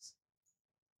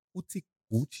 Uti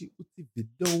Gucci, uti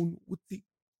Vidone,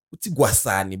 uti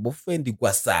Guasani, bofendi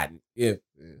Guasani. Yeah.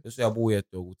 That's why I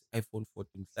to iPhone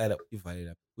 14 hlala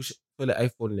uyivalela. Kusho thole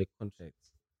iPhone like contract.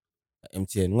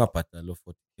 MTN ungabhadala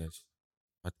 40 cash.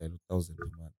 Bhadala 1,000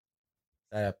 a month.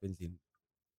 Hlala apha endlini.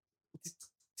 Uthi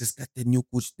just got the new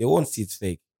Gucci. They won't see it's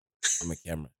fake from a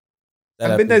camera.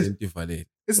 Hlala I've been apha there- endlini uyivalele.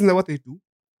 Isn't that what they do?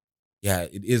 Yeah,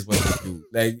 it is what they do.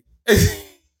 Like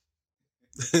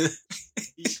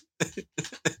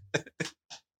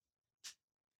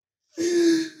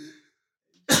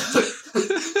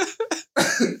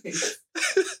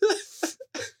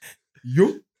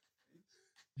You?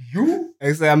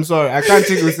 I say, I'm sorry. I can't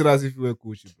take you serious if you were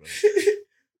Gucci, bro.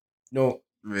 no,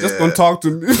 Just don't talk to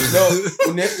me. no,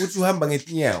 uthi uhamba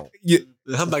ngetinyawo.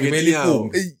 Hamba Ugibela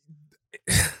ngenyawo.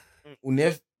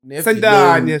 ikhumbi.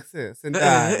 Sendani,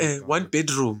 sendani. One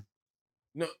bedroom.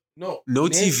 No, No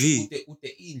TV.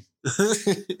 Ute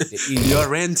indlu. You're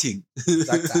renting.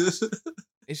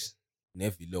 Ish.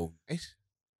 Nevilone.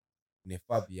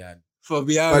 Nefabian.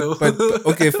 Fabiano. But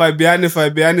okay, Fabian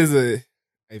is a.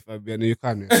 Hey, Fabiano, you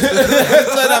can't.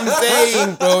 That's what I'm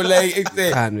saying, bro. Like, it's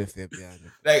a, Can't with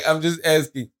Fabiano. like I'm just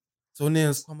asking. So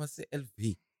nails come and say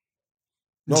LV.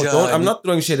 No, Ja, don't. I'm not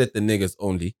throwing shit at the niggas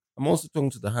only. I'm also talking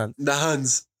to the hands. The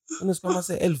hands. So nails come and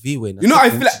say LV when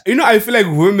I feel like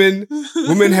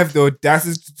women have the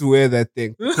audacity to wear that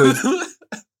thing because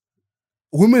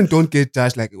women don't get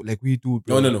judged like we do,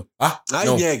 bro. No.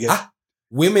 No. Yeah.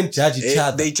 Women judge each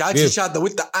other. They judge Babe. each other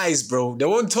with the eyes, bro. They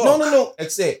won't talk. No.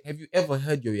 Except, have you ever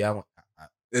heard your young?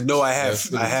 No, I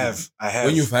have.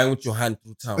 When you find with your hand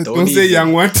through town. Don't say even.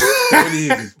 young one. Don't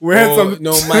even. We had some.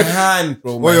 No, my hand,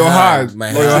 bro. Or your hand.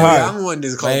 My Or hand. your The hand. young one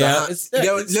is My called the hand. hand. It's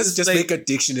Let's just like- make a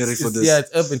dictionary for this. Yeah,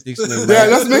 it's Urban Dictionary. Yeah,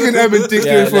 let's make an urban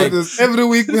dictionary Yeah, for like- this. Every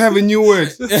week we have a new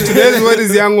word. Today's word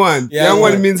is young one. Young Young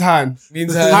one one. means hand.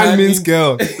 Means Hand means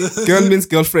girl. Girl means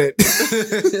girlfriend.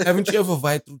 Haven't you ever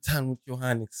vibe through town with your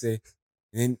hand? Say,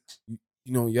 and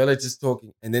then y'all are just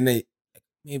talking, and then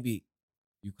maybe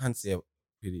you can't say a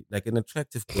pretty like an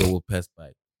attractive girl will pass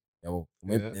by.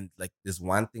 Maybe, Yeah. and like there's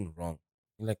one thing wrong.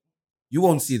 And like you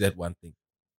won't see that one thing.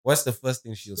 What's the first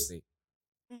thing she'll say?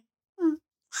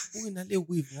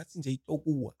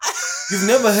 You've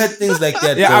never heard things like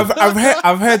that. Yeah, bro.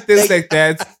 I've heard things like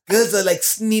that. Girls are like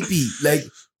snippy. Like,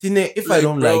 if I Like,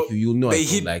 don't bro, like you, you'll know I They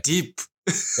don't hit like you. deep.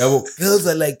 Yeah, but girls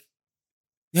are like,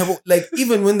 like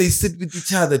even when they sit with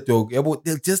each other, dog,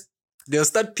 they'll just They'll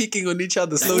start picking on each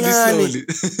other slowly. like,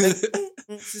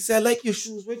 Sissy, I like your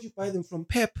shoes. Where'd you buy them from?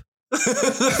 Pep. That's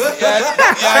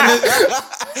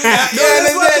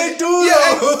what they do.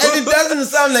 And it doesn't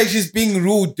sound like she's being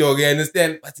rude, dog. You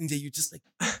understand? But in there, you just like,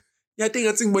 Yeah, I think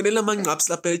it's in Bonella Mangaps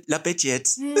Lape Jet.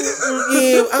 you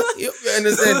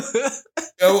understand?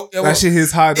 That shit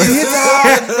hits hard. It hits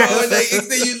hard, bro. Like, it's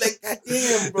there, you like, God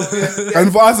damn, bro. You understand?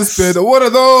 And for us to spend, what are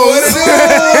those? What are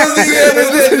those?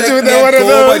 What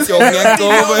are those?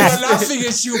 They're laughing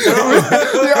at you, bro.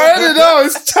 You already know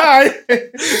it's chai.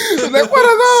 It's like, what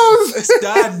are those? It's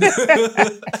done.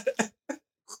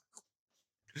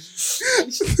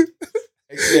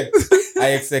 I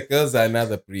accept girls are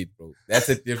another breed, bro. That's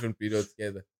a different breed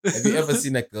altogether. Have you ever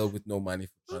seen a girl with no money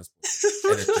for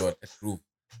transport at a job, at group?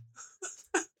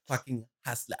 Fucking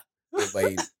hustler.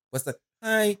 What's that?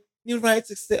 Hi, new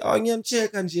rights. Say, oh, I'm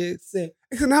check and say.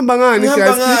 Nihamba ngani,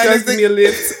 guys? Can you guys give me a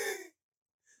lift?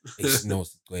 She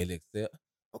knows go like say,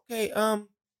 okay,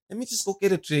 let me just go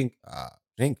get a drink.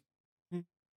 Drink.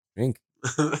 Drink.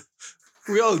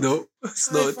 We all know. It's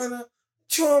Hi, not. Fana.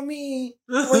 Show me.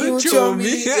 Why you Show show me.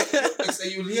 me? So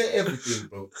you'll hear everything,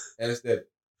 bro. Understand?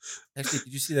 Actually,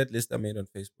 did you see that list I made on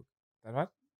Facebook?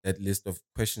 That list of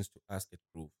questions to ask at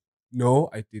group. No,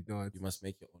 I did not. You must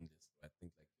make your own list. I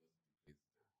think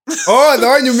Oh, the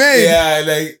one you made. yeah,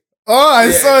 like Oh, I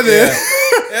yeah, saw that.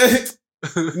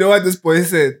 yeah. You know what this boy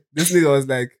said? This nigga was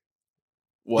like,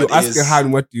 What you ask is- her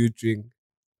hand, what do you drink?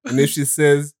 And if she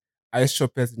says ice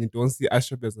shoppers and you don't see ice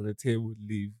shoppers on the table,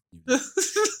 leave.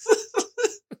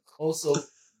 Also,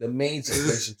 the major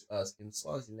question to ask in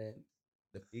Swaziland,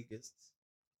 the biggest,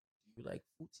 do you like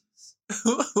footies?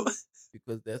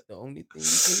 Because that's the only thing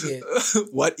you can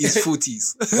get. What is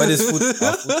footies? What is footies?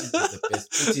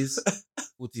 Footies is the best.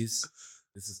 Footies.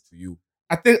 This is to you.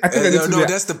 I think I need to no, make,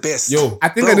 that's the best. Yo, I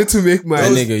think Bro, I need to make my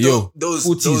That nigga, yo, those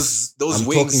footies. those I'm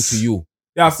wings. talking to you.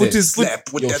 yeah, I said, footies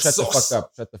Slap with Yo, that shut sauce. the fuck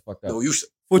up. Shut the fuck up. No, you should.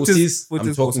 footies I'm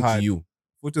goes talking to hard. you.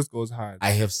 Footies goes hard.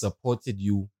 I have supported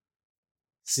you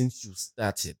since you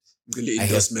started. Really I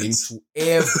have been endorsements. to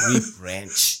every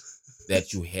branch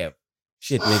that you have.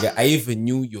 Shit, nigga. I even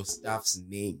knew your staff's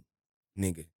name,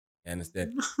 nigga. You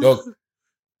understand? Dog,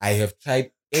 I have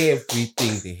tried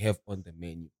everything they have on the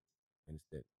menu.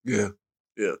 Understand?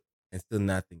 Yeah. And still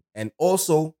nothing. And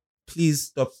also, please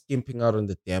stop skimping out on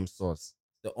the damn sauce.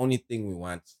 The only thing we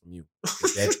want from you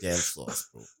is that damn sauce,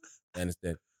 bro. You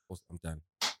understand? I'm done.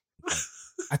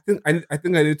 I think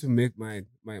I need to make my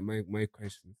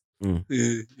questions. Yeah. I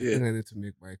think I need to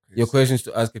make my questions. Your questions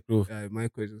to ask a crew. My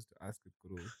questions to ask it,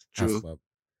 bro. True.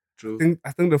 True.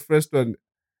 I think the first one,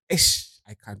 I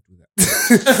can't do that.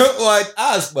 What?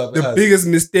 Ask, Bob. The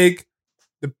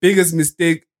biggest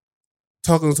mistake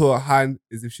talking to her hand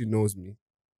is if she knows me.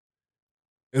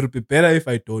 It would be better if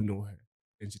I don't know her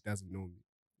and she doesn't know me.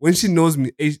 When she knows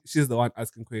me, she's the one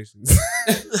asking questions.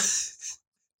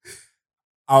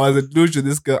 I was at Lucha,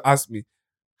 this girl asked me,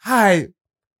 "Hi,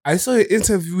 I saw your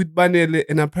interview with Banele,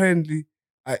 and apparently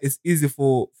it's easy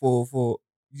for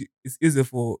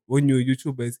when you're a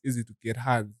YouTuber, it's easy to get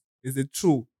hands. Is it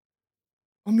true?"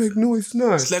 I'm like, "No, it's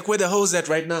not." It's like where the hoes at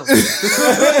right now.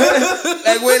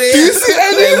 Like where they Do you see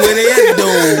any? Like where they at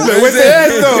though? Like, with the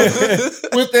head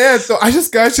though. With the head though. I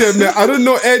just got you, man. I don't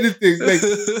know anything. Like,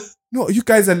 no, you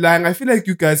guys are lying. I feel like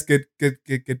you guys get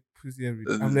pussy every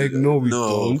day. I'm like, no, we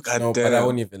don't. God No, damn. but I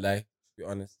won't even lie. To be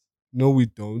honest, No, we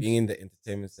don't. being in the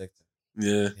entertainment sector,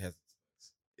 Yeah, it has,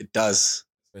 it does.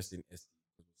 especially in SD,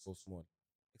 because it's so small.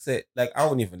 Except, like, I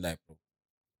won't even lie, bro.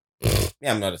 Me,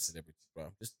 I'm not a celebrity, bro.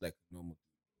 I'm just like normal.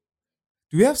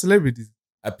 Do we have celebrities?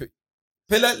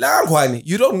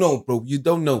 You don't know, bro. You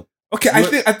don't know. Okay, I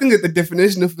think that the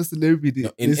definition of a celebrity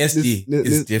In SD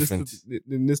is different. It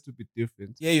needs to be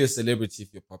different. Yeah, you're a celebrity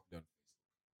if you're popular.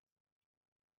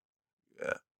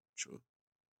 Yeah, true.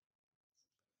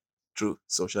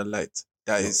 Social light.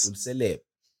 That You're is. a celeb.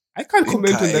 I can't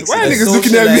comment on that. Why are A niggas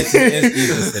looking at socialite in me? SD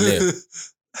is a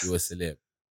celeb. You're a celeb.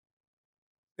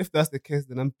 If that's the case,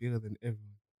 then I'm bigger than everyone.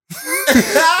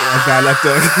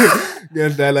 Dialator.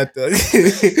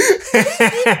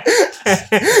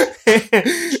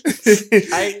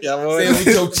 Say it with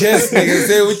your chest, nigga.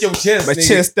 Say it with your chest. My nigga.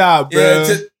 chest out, bro.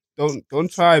 Yeah,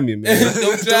 Don't try me, man.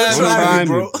 Don't try try me, me,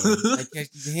 bro. bro. I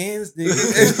catch these hands,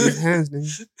 nigga. With hands,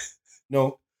 nigga.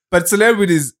 No. But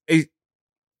celebrities, I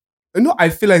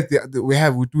feel like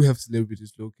we do have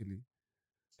celebrities locally.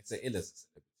 It's a illest.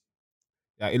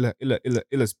 Yeah,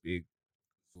 Illa's big.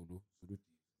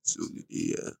 Zulu,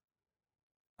 yeah.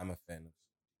 I'm a fan of.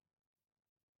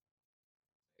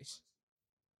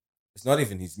 It's not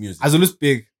even his music. Azulu's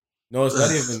big. No, it's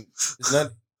not even. It's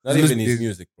not Azulu's even his big.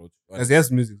 music, bro. Because he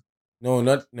has music. No.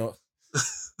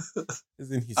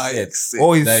 It's in his set.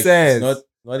 Oh, he Like, said. it's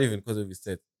not even because of his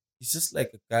set. He's just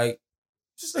like a guy.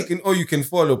 Just like an you can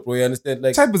follow, bro. You understand?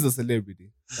 Like Type is a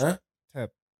celebrity. Huh? Tap.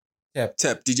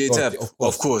 Tap, DJ Oh, Tap.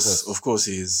 of course. Of course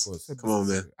he is. Of course. Come on,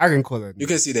 man. I can call that. You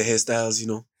can see the hairstyles, you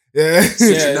know. Yeah.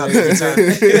 Switching up every time.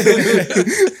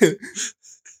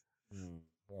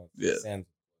 Wow. Yeah. Sand.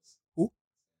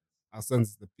 Our son's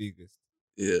is the biggest.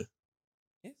 Yeah.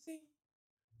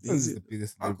 Son's is the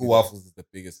biggest. Uncle Waffles is the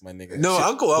biggest, my nigga. No, Shit.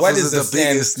 Uncle What Waffles is is the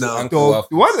biggest to now. Uncle Dog,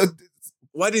 Waffles?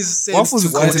 What is sense Waffles to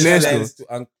is What is international. sense to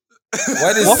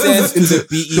what is Waffles sense is to the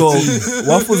BET? Dog,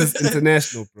 Waffles is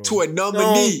international, bro. to a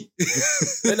nominee?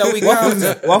 Brother, we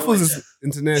can't- Waffles is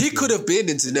international. He could have been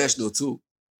international too.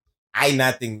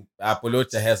 Nothing.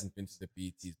 Polocha hasn't been to the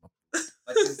BETs.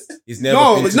 He's never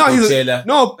No, been but to no, he's Coachella.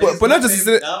 no. Polocha is He's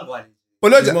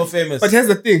Polocha. more famous. But here's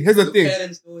the thing.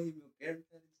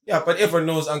 Yeah, but everyone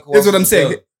knows Uncle Here's Waffles. what I'm saying.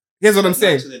 well. Here's what I'm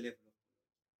saying.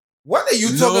 What are you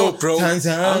No, talking about? bro.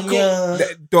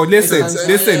 Tanzania. Dog,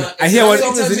 listen. I hear what.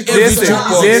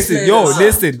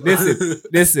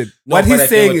 Listen. No, What but I he's get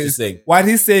saying what you're is, saying. what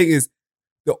he's saying is,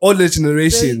 the older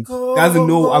generation doesn't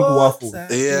know Uncle Waffle.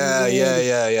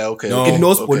 Yeah. Okay. No. It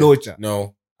knows Okay. Polocha.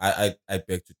 No, I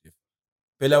beg to differ.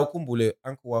 Phela ukhumbule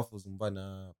Uncle Waffles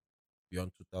umfana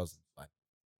beyond 2005.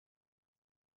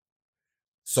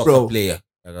 Soccer Bro. player.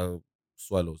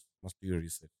 Swallows. Must be your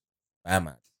research.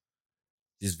 Bam.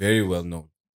 He's very well known.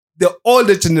 The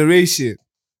older generation.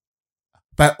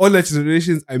 By older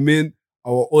generations, I mean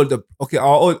our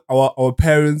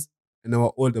parents and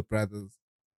our older brothers.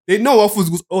 They know Waffles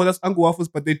goes, that's Uncle Waffles,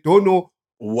 but they don't know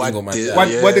What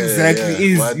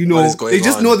exactly is, What they going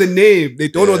just on? know the name. They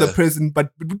don't know the Yeah. person,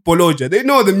 but Polocha, they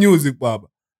know the music, Baba.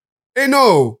 They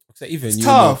know. So even It's you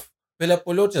tough. know, Phela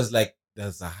Polocha's like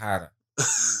the Sahara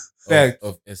Fact.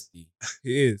 of SD.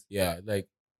 He is. Yeah, like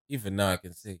even now I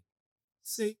can say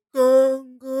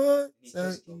Congo. He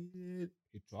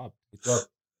dropped. It dropped.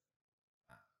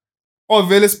 Oh,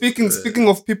 Vele, speaking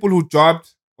of people who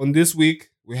dropped on this week,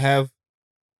 we have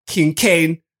King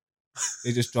Kane.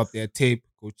 They just dropped their tape.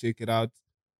 Go check it out.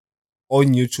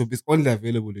 on YouTube. It's only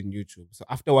available on YouTube. So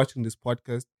after watching this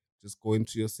podcast, just go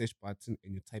into your search button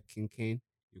and you type King Kane.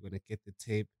 You're gonna get the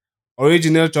tape.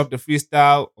 Original dropped the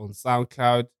freestyle on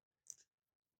SoundCloud.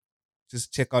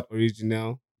 Just check out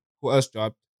Original. Who else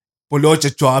dropped?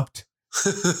 Polocha dropped.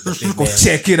 Go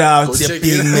check it out. Go The check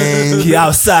big it out. man. He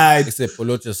outside. It's a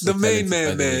Polocha. The main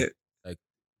man, man.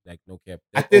 Like no cap.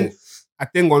 I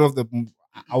think one of the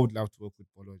I would love to work with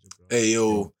Polocha, bro. Hey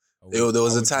yo, there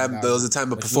was a time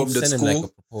I performed at school. Like a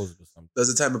proposal or something. There was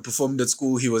a time I performed at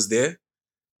school. He was there.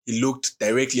 He looked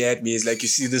directly at me. He's like, "You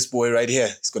see this boy right here?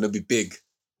 He's gonna be big.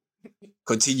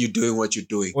 Continue doing what you're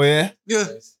doing." Oh yeah, Yeah.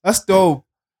 that's dope.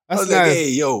 I That's was like, nice. "Hey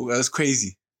yo, that's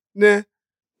crazy." Nah.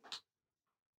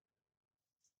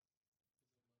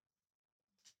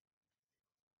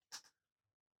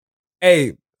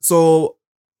 Hey, so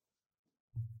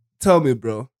tell me,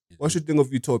 bro, what you think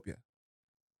of Utopia?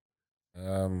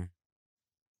 Yeah,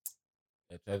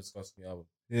 Travis Scott's new album.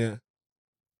 Yeah.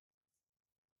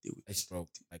 I struggled.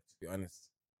 Like to be honest,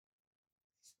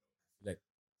 like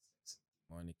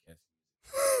demonic ass.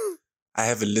 I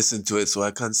haven't listened to it, so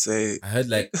I can't say. I heard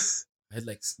like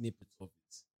snippets of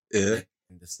it. Yeah. Like,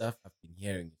 and the stuff I've been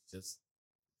hearing, it's just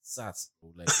sus,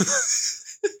 bro. Like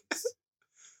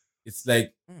it's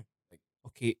like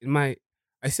Okay,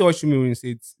 I see what you mean when you say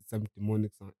it's some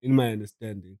demonic sound. In my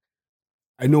understanding,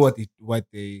 I know what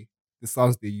the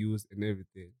sounds they use and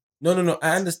everything. no.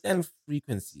 I understand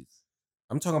frequencies.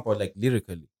 I'm talking about like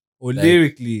lyrically. Or Like-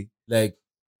 lyrically, Like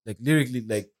lyrically,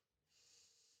 like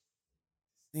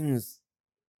things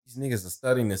these niggas are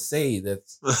starting to say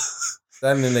that's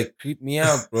starting to like creep me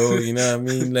out, bro. You know what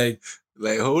I mean? Like,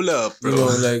 Like, hold up, bro. you know,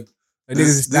 like a niggas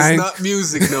is this dying. not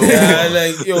music, no. yeah,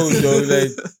 like yo,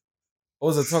 like I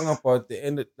was talking about the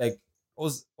end. Like I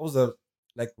was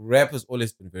like rap has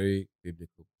always been very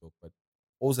biblical, but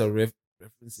also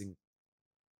referencing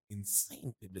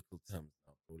insane biblical terms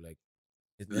now, bro. Like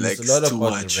and Like, it's a lot it's too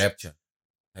about much. the rapture.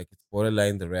 Like it's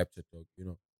borderline the rapture talk, you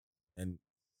know, and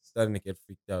starting to get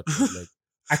freaked out. but, like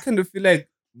I kind of feel like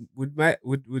with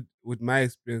my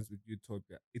experience with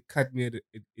Utopia, it got me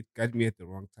at the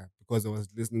wrong time because I was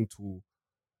listening to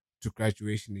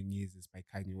Graduation in Yeezus by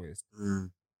Kanye West.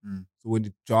 Mm. So when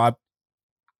it dropped,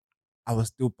 I was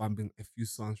still bumping a few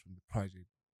songs from the project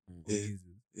on Yeah,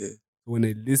 Yeezus. yeah. So when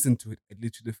I listened to it, I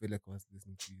literally felt like I was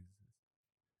listening to Yeezus.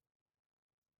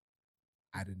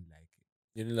 I didn't like it.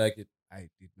 you didn't like it. I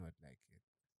did not like it.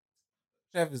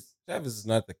 Travis is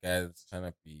not the guy that's trying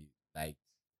to be like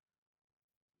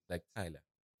Tyler.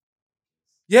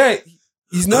 Yeah,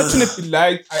 he's not trying to be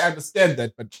like. I understand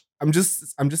that, but I'm just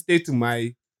stating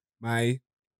my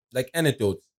Like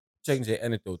anecdotes. Checking the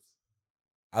anecdotes.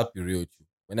 I'll be real with you.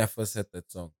 When I first heard that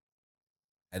song,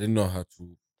 I didn't know how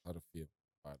to feel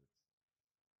about it.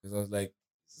 Because I was like,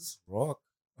 is this rock?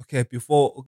 okay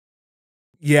before.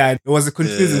 Yeah, it was a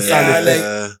confusing sound Yeah,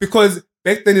 effect. Because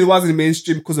back then it wasn't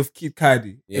mainstream because of Kid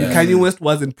Cudi. Yeah. And Kanye West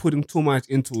wasn't putting too much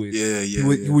into it.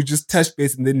 He would just touch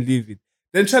base and then leave it.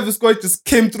 Then Travis Scott just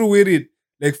came through with it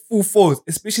like full force,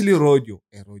 especially Rodeo.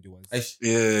 Rodeo was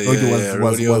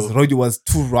Rodeo was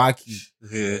too rocky.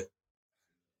 Yeah.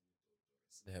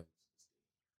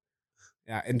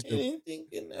 Yeah, Antidote. Anything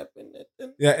can happen at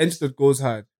them. Yeah, Antidote goes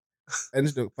hard.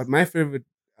 Antidote. But my favorite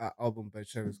album by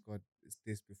Travis Scott is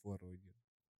Days Before Rodeo.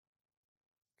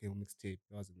 Okay, mixtape.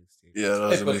 That was a mixtape. Yeah, that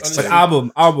was a But mix. But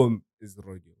honestly- album is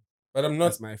Rodeo. But I'm not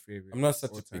That's my favorite. I'm not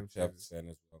such a all-time big Travis fan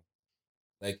as well.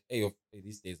 Like, hey,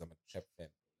 these days I'm a trap fan.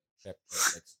 Trap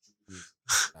like stupid.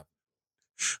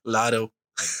 Lotto. Like,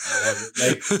 I love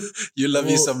it. Like, You love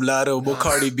you some Lotto, more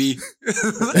Cardi B.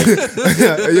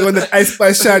 favorite. You want that Ice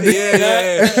Spice shot? Yeah.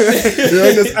 You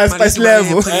want this Ice Spice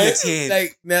level? Put it in 10.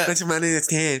 like now, Put your money in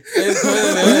 10.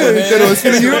 That was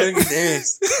feeling you?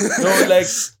 no, like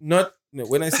not. No,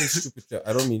 when I say stupid trap,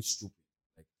 I don't mean stupid.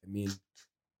 Like I mean,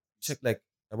 check like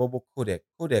about Kodak.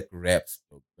 Kodak raps,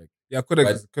 bro. Like, Yeah,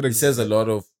 Kodak. but he says a lot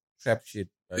of trap shit.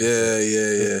 Right?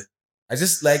 Yeah. I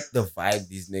just like the vibe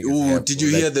these niggas. Ooh, have, did bro.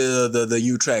 you Like, hear the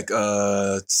new track,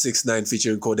 6ix9ine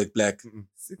featuring Kodak Black?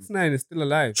 6ix9ine is still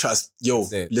alive. Trust, yo,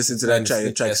 Say, listen to that 6ix9ine track. The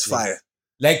is track's fantastic. fire.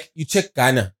 Like you check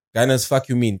Ghana. Ghana's fuck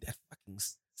you mean that fucking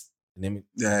name it.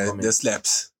 Yeah, comment. that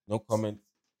slaps. No comment.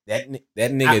 That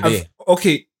nigga there.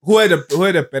 Okay, who had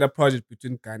a better project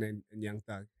between Ghana and Young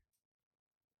Thug?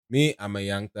 Me, I'm a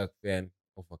Young Thug fan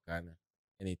of Ghana.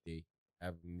 Any day. I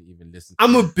haven't even listened.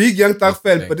 I'm to a him. big Young Thug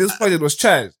fan, Thanks. but this project was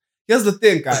trash. Here's the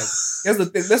thing, guys.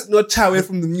 Let's not shy away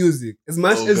from the music. As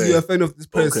much as Okay. you're a fan of this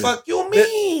person, Okay. Fuck you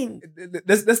mean?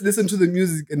 let's listen to the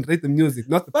music and rate the music,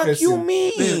 not the Fuck person. you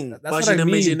mean? That's what I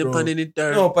mean,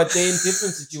 bro. No, but they're in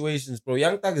different situations, bro.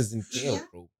 Young Thug is in jail,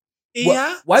 bro.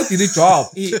 Yeah. Why did it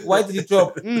drop? Why did he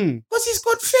drop? Mm. Because he's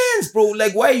got fans, bro.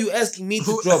 Like, why are you asking me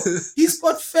to drop? He's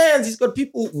got fans. He's got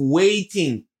people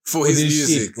waiting For his this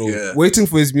music, shit, bro. yeah. Waiting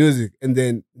for his music, and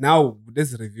then now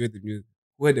let's review the music.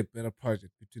 Who had a better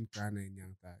project between Ghana and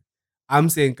Young Thug? I'm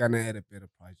saying Ghana had a better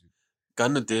project.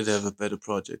 Ghana did have a better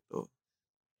project though.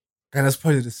 Ghana's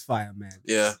project is fire, man.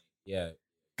 Yeah. Yeah.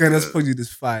 Ghana's project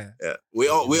is fire. Yeah. We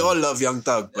all love Young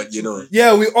Thug, but you know.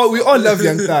 Yeah, we all love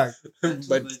Young Thug.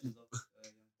 But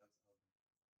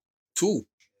two.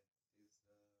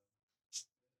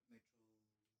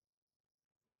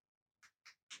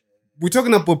 We're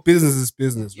talking about business is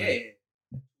business, right?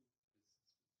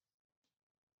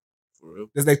 For real.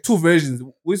 There's like two versions.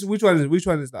 Which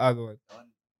one is the other one?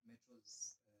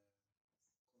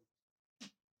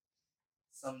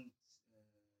 Some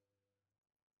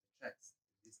tracks.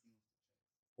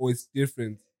 Or it's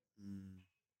different?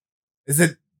 Is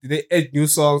it, did they add new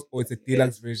songs or it's a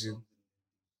deluxe version?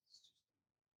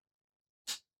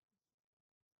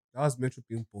 That was Metro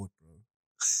being bored, bro.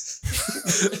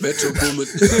 Metro Boomin.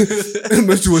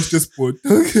 Metro was just bored.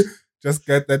 Just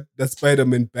got that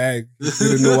Spider-Man bag. He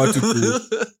didn't know what to do.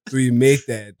 So he made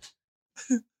that.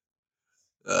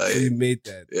 He made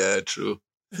that. Yeah, true.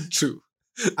 True.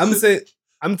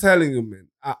 I'm telling you, man.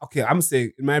 Okay, I'm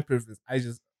saying in my preference, I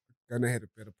just gonna had a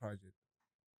better project.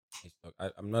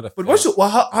 I'm not a But fan.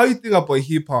 how you think about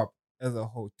hip hop as a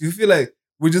whole? Do you feel like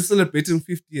we're just celebrating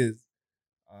 50 years?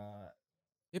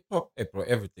 Hip hop, bro,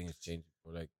 everything is changing,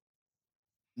 bro. Like,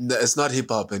 No, it's not hip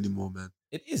hop anymore, man.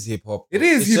 it is hip hop. It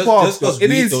is hip hop.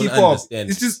 It is hip hop.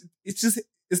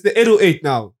 It's the 808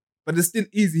 now, but it still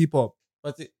is hip hop.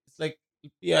 But it's like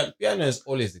piano has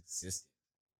always existed.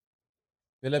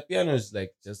 But like piano is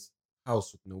like just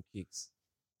house with no kicks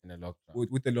and a lock drum.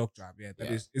 With the lock drum, yeah.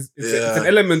 Yeah. It's an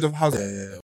element of house.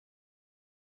 Yeah.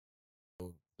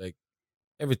 Like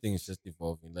everything is just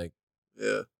evolving. Like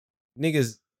Yeah.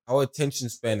 niggas, our attention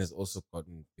span has also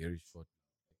gotten very short.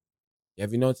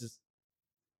 Have you noticed?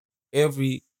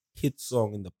 Every hit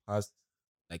song in the past,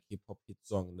 like hip hop hit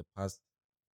song in the past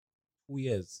 2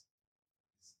 years,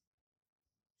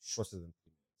 is shorter than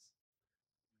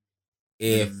 2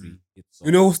 minutes. Every hit song.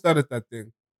 You know who started that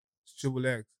thing? It's Triple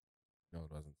X. No,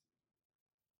 it wasn't.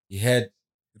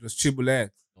 It was Triple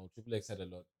X. No, Triple X had a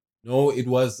lot. No, it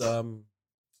was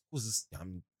who's this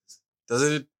damn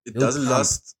It doesn't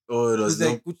last. Oh, it was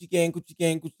like Gucci Gang.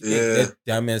 Yeah. That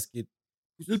damn ass kid.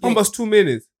 Lil Pump was 2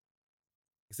 minutes.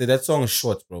 I said that song is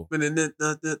short, bro.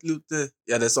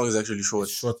 Yeah, that song is actually short.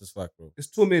 It's short as fuck, bro. It's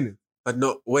 2 minutes. But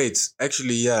no, wait.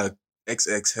 Actually, yeah,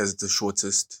 XX has the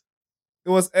shortest. It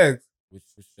was X. Which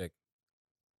track?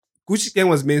 Gucci Gang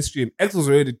was mainstream. X was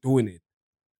already doing it.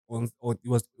 Or it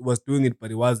was doing it,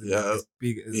 but it wasn't as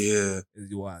big as it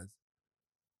was.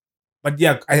 But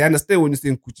yeah, I understand when you're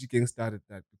saying Gucci Gang started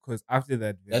that, because after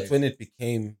that, that's when it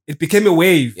became a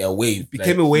wave. Yeah, a wave. It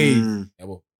became a wave. Yeah,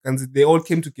 bro. And they all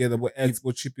came together. But X,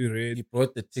 but Trippie Red. He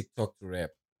brought the TikTok to rap.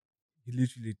 He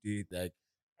literally did. Like,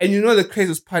 and you know the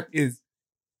craziest part is,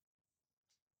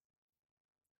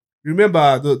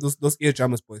 remember those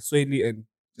eardrummers boys, S8E11 and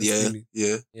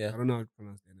Yeah. I don't know how to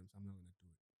pronounce their names. I'm not gonna do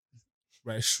it.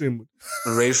 Ray Shrimmer.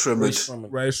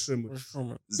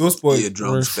 Those boys.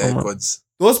 Eardrums backwards.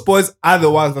 Those boys are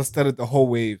the ones that started the whole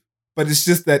wave. But it's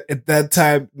just that at that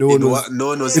time, no one was.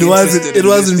 It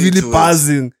wasn't really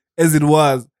buzzing as it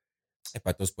was.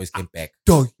 But those boys came back.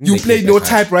 Dog, you play No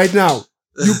Type right now.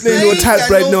 You play No Type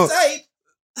right now.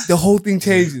 The whole thing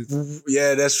changes.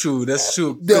 Yeah, that's true.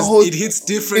 It hits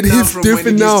different now from when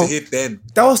it used to hit then.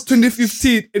 That was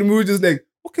 2015, and we were just like,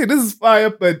 okay, this is fire,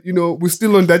 but you know, we're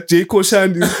still on that J. Cole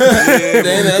Shandy.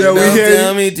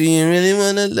 Tell me, do you really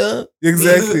wanna love?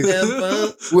 Exactly.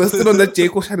 We're still on that J.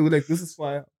 Cole Shandy. We're like, this is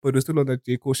fire, but we're still on that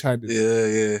J. Cole Shandy.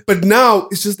 Yeah. But now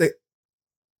it's just like,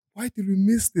 why did we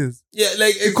miss this? Yeah,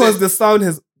 like because the sound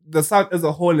as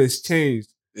a whole has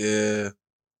changed. Yeah.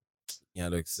 Yeah,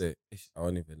 like say, I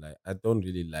won't even lie. I don't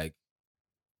really like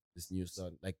this new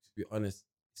sound. Like, to be honest,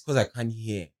 it's because I can't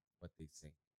hear what they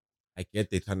say. I get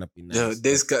they trying to be nice. No,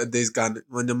 there's got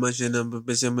when the machine number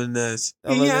nice.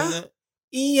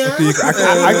 Yeah.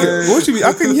 Okay,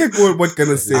 I can hear what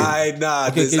gonna say.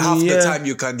 Okay, half the time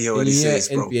you can't hear what he says,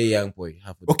 bro. NBA young boy.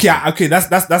 Okay,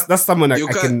 that's someone I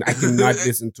cannot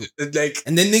listen to. Like,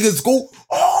 and then niggas go,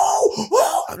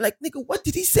 oh, I'm like, nigga, what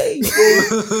did he say?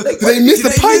 Like, did I miss the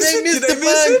punch? Did I miss the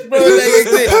punch, bro?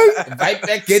 Like, right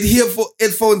back, get here for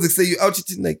headphones and say you out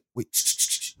cheating. Like, wait,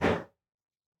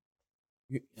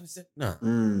 you understand? Nah.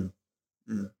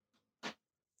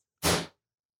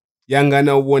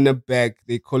 Yangana won a bag.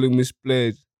 They calling me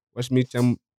splurge. Watch me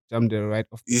jump the right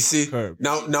off the you see curb.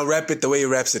 Now rap it the way he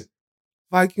raps it.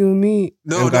 fuck you me.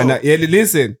 No, Yangana. no. Yeah,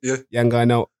 listen. Yeah.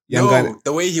 Yangana. No,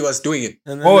 the way he was doing it.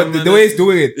 Oh, the way he's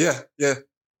doing it. Yeah.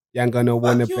 Yangana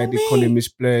wanna you bet the mean? economy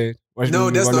split. No,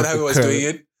 that's not how he was doing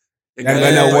it.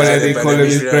 Yangana wanna the economy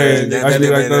split. Watch me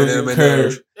like the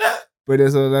curve. But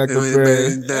it's all like a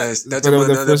bird. That's But I'm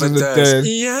the first of the third.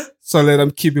 Yeah. So let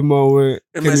him keep him on with.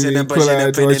 Imagine a push and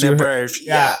a pin in a perf.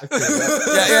 Yeah.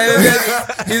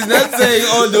 He's not saying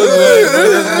all those words.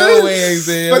 There's no way he's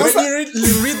saying. But when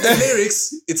you read the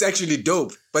lyrics, it's actually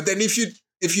dope. But then if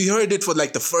you heard it for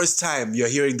like the first time, you're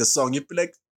hearing the song, you'd be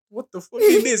like, what the fuck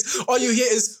is this? All you hear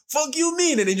is, fuck you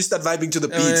mean? And then you start vibing to the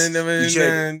beats.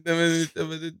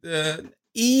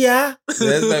 Yeah.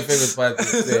 That's my favorite part.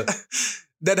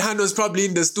 That hand was probably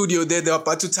in the studio there. They were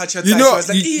about to touch her. You thighs. know,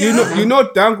 She was like, you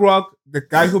know, Dank Rock, the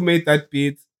guy who made that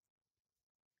beat,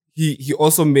 he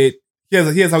also made.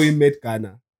 Here's how he made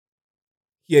Ghana.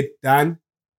 He had done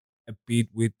a beat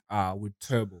with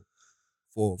Turbo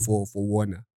for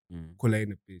Warner, Kola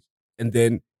in a beat, and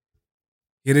then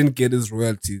he didn't get his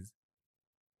royalties,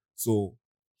 so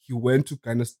he went to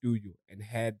Ghana studio and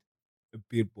had a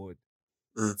billboard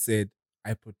that said,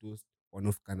 "I produced one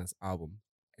of Ghana's albums."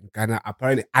 And Ghana,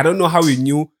 apparently, I don't know how he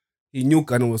knew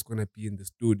Ghana was gonna be in the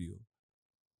studio.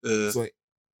 So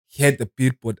he had the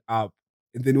billboard up,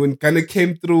 and then when Ghana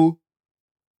came through,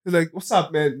 he's like, "What's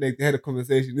up, man?" Like they had a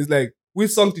conversation. He's like,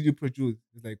 "Which song did you produce?"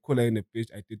 He's like, "Kola in a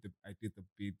bitch. I did the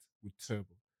beat with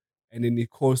Turbo," and then he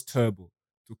calls Turbo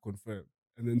to confirm,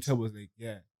 and then Turbo was like,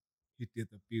 "Yeah, he did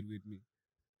the beat with me,"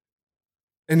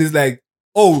 and he's like,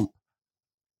 "Oh."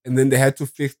 And then they had to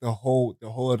fix the whole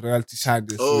royalty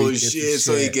charges. Oh shit!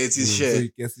 So he gets his share. So he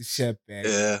gets his share back.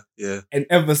 Yeah. And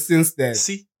ever since then,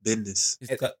 See, business.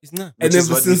 It's not. and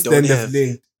ever since then they've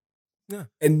linked. Yeah.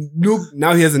 And look,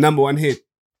 now he has a number one hit.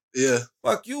 Yeah.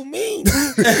 Fuck you mean?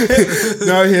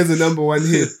 Now he has a number one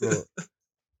hit, bro.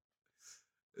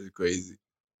 It's crazy.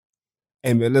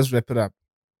 Hey man, let's wrap it up.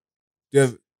 Do you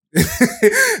have?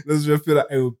 Let's wrap it up.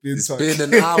 It's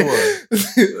been an hour.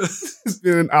 It's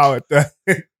been an hour.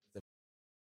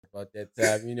 About that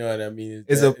time, you know what I mean?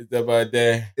 It's about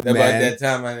that. It's about Man. that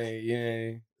time,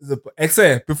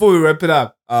 Actually, before we wrap it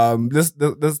up, let's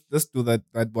do that.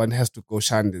 That one has to go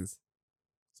Shandi's.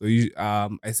 So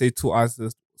I say two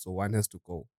answers, so one has to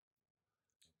go.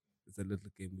 It's a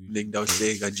little game. Link down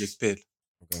there, got Jake Pitt.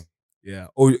 Okay. Yeah.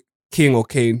 Oh, King or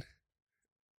Kane?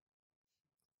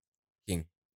 King.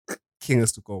 King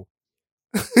has to go.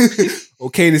 Or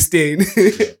Kane is staying.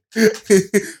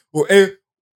 Or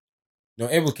No,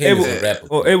 Abel Kane is a rapper.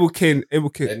 Oh, Abel Kane.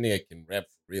 That nigga can rap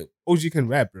for real. OG can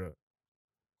rap, bro.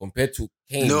 Compared to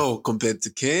Kane. No, compared to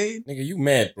Kane. Nigga, you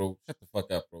mad, bro. Shut the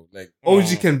fuck up, bro. Like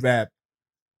OG can rap.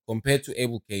 Compared to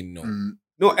Abel Kane, no.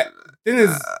 No, thing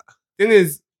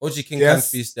is, OG King Yes.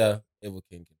 can't freestyle. Abel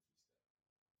Kane can.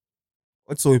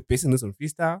 what's so we're basing this on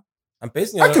freestyle? I'm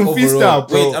basing I it can on overall. freestyle,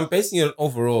 bro. Wait, I'm basing it on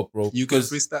overall, bro. You can Because-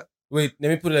 freestyle. Wait, let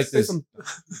me put it like this. OG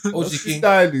King,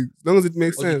 Freestyling, as long as it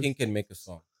makes OG sense. King can make a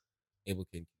song. Abel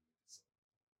King.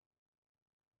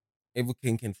 Abel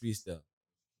King can freestyle.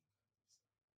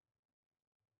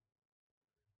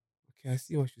 Okay, I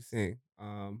see what you're saying.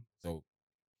 So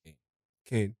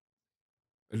Kane.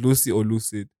 Lucy or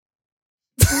Lucid?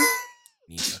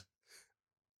 neither.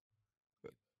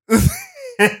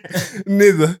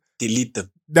 Neither. Delete them.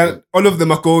 That all of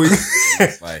them are going.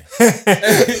 Bye.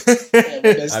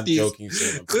 That's I'm Steez. joking,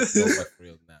 so no, but for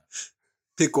real now.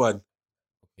 Pick one.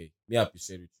 Okay, me I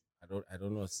appreciate it. I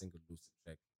don't know a single Lucy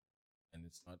track, and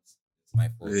it's my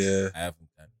fault. Yeah. I haven't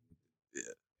done.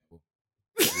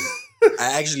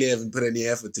 I actually haven't put any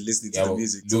effort to listening to the well,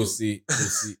 music. too.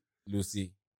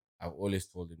 Lucy. I've always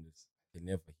told him this. I can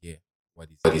never hear what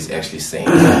he's actually saying.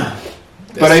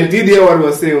 But I did hear what he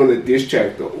was saying on the diss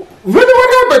track, though. Really,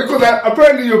 what happened? Because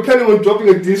apparently you're planning on dropping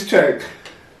a diss track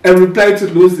and reply to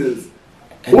losers.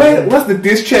 What's the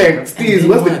diss track? Steez,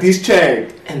 what's the diss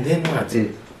track? And then what?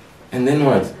 And then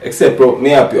what? Except, bro,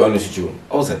 may I be honest with you?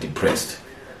 I was depressed.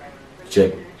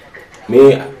 Check.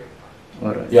 Yeah,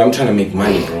 I'm trying to make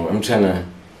money, bro. I'm trying to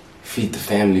feed the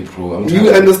family, bro. You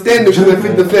understand that you're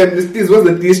feed the family. Steez, what's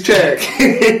the diss track?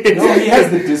 No, he has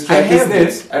the diss track. I have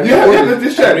it. You have the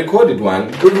diss track? I recorded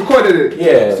one. We recorded it.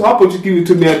 Yeah. So how about you give it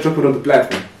to me and drop it on the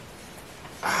platform?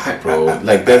 Bro,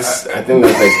 like I think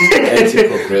that's like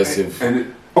anti-progressive.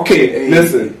 Okay,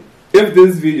 listen. If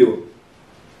this video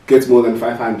gets more than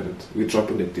 500, we're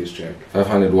dropping the diss track.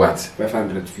 500 what?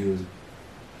 500 views.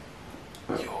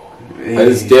 But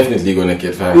it's definitely gonna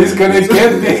get 500. He's gonna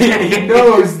get there. He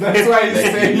knows. That's why he's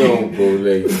saying. No, bro,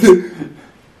 like.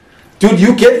 Dude,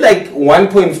 you get like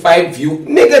 1.5 view.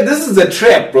 Nigga, this is a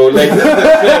trap, bro. Like, this is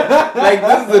a trap. Like,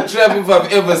 this is a trap if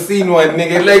I've ever seen one,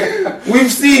 nigga. Like,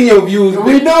 we've seen your views.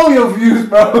 We know your views,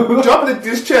 bro. Drop the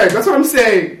diss track. That's what I'm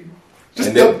saying.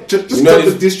 Just Then, drop you know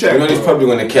the diss track. You know he's probably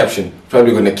gonna caption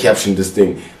this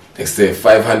thing. Like say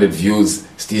 500 views,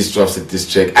 Steez drops a diss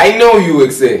track. I know you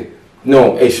would say.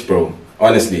 No, ish, bro.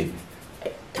 Honestly.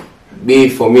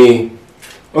 For me.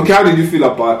 Okay, how did you feel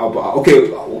about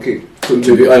okay. Continue.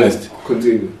 To be honest.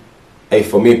 Continue. Hey,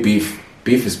 for me, beef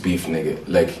is beef, nigga.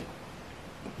 Like,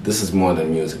 this is more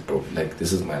than music, bro. Like,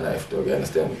 this is my life, dog. You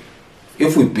understand?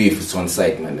 If we beef, it's on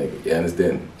site, man, nigga. You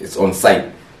understand? It's on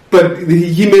site. But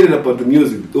he made it about the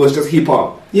music. It was just hip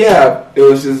hop. Yeah, it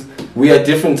was just, we are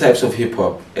different types of hip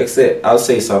hop. Except, I'll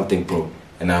say something, bro.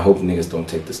 And I hope niggas don't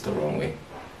take this the wrong way.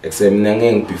 Except,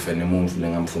 I'm beef and I'm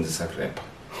rap.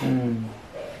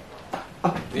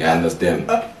 You understand?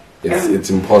 It's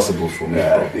impossible for me,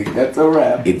 bro. I think that's a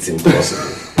wrap. It's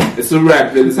impossible. It's a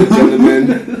rap, ladies and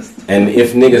gentlemen. And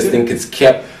if niggas think it's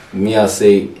cap, me, I'll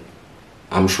say,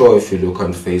 I'm sure if you look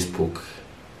on Facebook,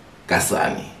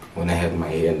 Kasani, when I had my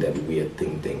hair and that weird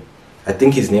thing. I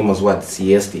think his name was what?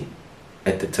 S8E11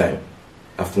 at the time.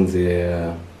 After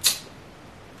the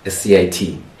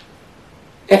SCIT.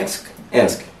 Ask.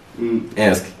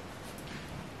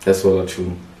 That's all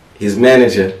true. His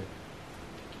manager,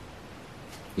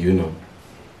 you know.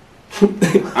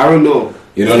 I don't know.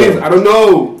 You don't know? I don't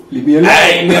know. Leave me alone.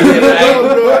 I mean,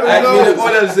 all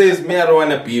I'll say is, me, I don't want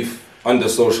to beef on the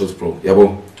socials, bro. Yeah,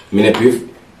 bro. Me, beef.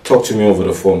 Talk to me over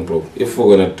the phone, bro. If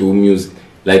we're gonna do music,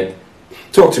 like,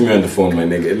 talk to me on the phone, my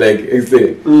nigga. Like,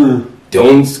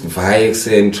 don't vex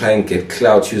and try and get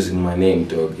clout using my name,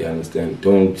 dog. You understand?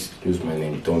 Don't use my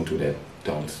name. Don't do that.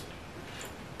 Don't.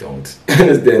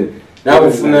 Understand? Now,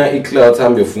 if you're not clout,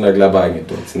 I'm your phone,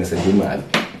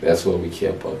 that's what we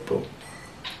care about, bro.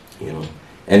 You know?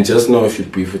 And just know if you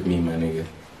beef with me, my nigga,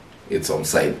 it's on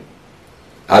site.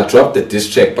 I'll drop the diss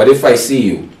track, but if I see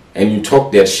you and you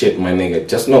talk that shit, my nigga,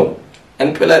 just know.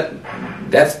 And like,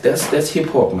 that's hip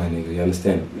hop, my nigga, you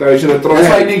understand? That's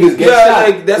why niggas get shot.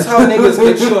 Like, that's how niggas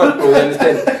get shot, bro, you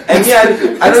understand? And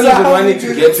yeah, I don't even want it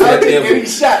to get to that level.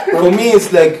 For me,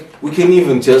 it's like, we can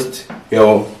even just,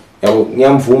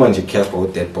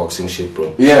 with that boxing shit,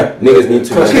 bro. Yeah. Niggas need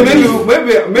to. Okay,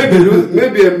 maybe a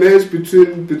match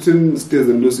between Steez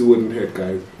and Lucy wouldn't hurt,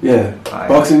 guys. Yeah.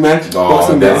 Boxing match? Oh,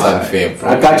 Boxing that's match. unfair, bro.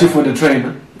 I got you for the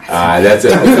trainer. That's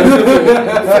it.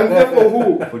 For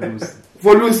who?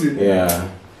 For Lucy. Yeah.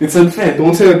 It's unfair.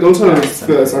 Don't tell him it's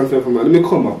unfair for me. Let me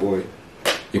call my boy.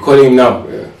 You calling him now?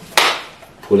 Yeah.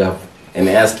 Pull up and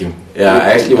ask him. Yeah,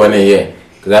 I actually want to hear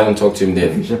because I haven't talked to him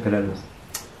there.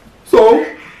 So.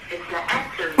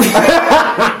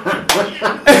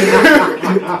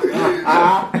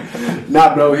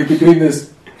 Nah, bro, he be doing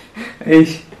this. Let me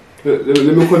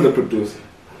call the producer.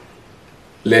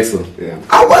 Lexel. Yeah.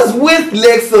 I was with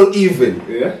Lexel even.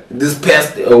 Yeah. This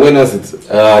past when was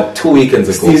it? 2 weekends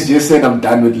ago. Steez just said I'm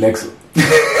done with Lexel.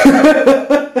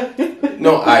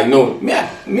 No, I know.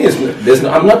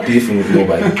 I'm not beefing with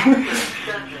nobody.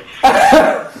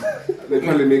 They're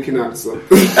probably making out something.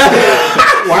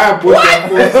 Why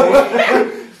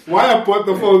I bought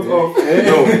the phones off?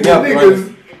 No, niggas.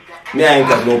 Me, I ain't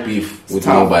got no beef with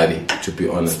nobody, to be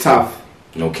honest. It's tough.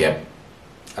 No cap.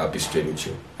 I'll be straight with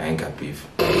you. I ain't got beef.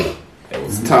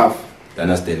 It's tough.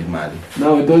 That's steady money.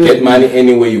 No, don't Get money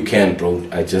any way you can, bro.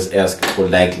 I just ask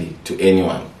politely to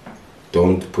anyone.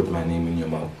 Don't put my name in your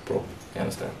mouth, bro. You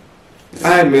understand?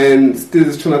 Alright, man. Steez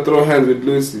is trying to throw hands with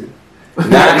Lucy.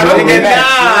 Nah,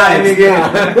 nigga.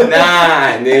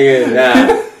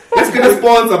 Let's get a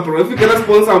sponsor, bro. If we get a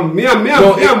sponsor, I'm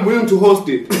willing to host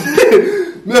it.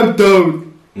 Me, I'm down.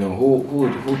 No, who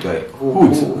do I? Who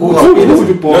would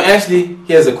you box? No, actually,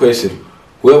 here's a question.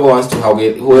 Whoever wants to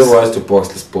box,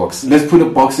 let's box. Let's put a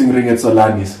boxing ring at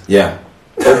Solani's. Yeah.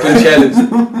 Open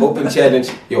challenge.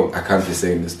 Yo, I can't be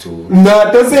saying this too. No,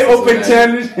 don't say open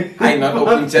challenge. I not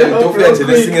open challenge. Don't forget to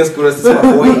listen as good as my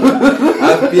boy.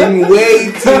 I've been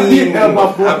waiting.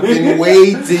 I've been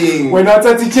waiting. We're not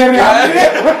at the cherry.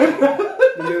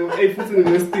 Hey, put it in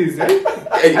the Steez, eh?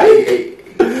 Hey.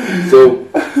 So,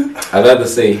 I'd rather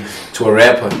say to a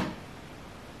rapper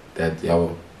that,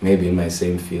 maybe in my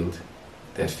same field,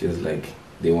 that feels like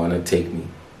they want to take me.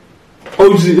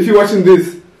 OG, if you're watching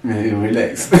this,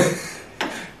 relax.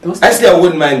 Actually, I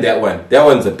wouldn't mind that one. That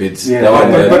one's a bit. Yeah, that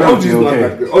one, but OG is not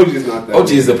that good. OG is not that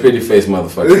OG is a pretty face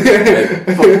motherfucker.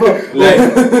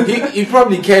 like he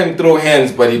probably can throw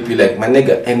hands, but he'd be like, my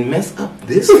nigga, and mess up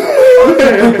this. You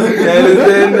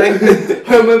understand? Like,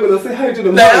 I remember I say hi to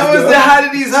them. I was the hi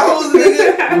to these hoes,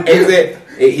 nigga.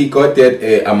 he got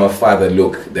that I'm a father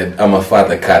look, that I'm a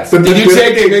father cut. So did you but-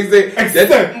 check it?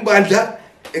 Except- Mbandla,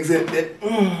 except that.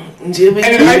 And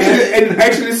it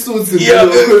actually suits him, Yeah,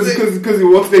 because he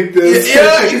walks like this.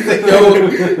 Yeah,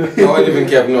 yo, I won't even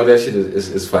care. No, that shit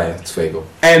is fire. It's fuego.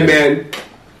 And man,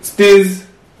 Steez,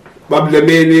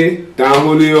 Bablamene, Dan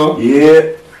Julio, Yeah.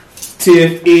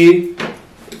 TFE,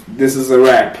 this is a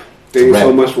wrap. Thank you so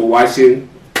Wrap. much for watching.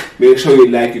 Make sure you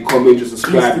like, you comment, you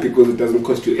subscribe because it doesn't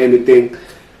cost you anything.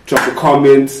 Drop a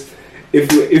comment.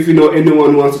 If you know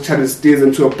anyone who wants to challenge Steez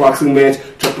into a boxing match,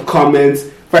 drop a comment.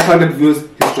 500 views,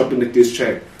 he's dropping the diss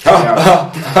track.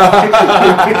 Yeah.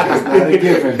 Not a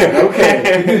given.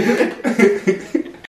 Okay.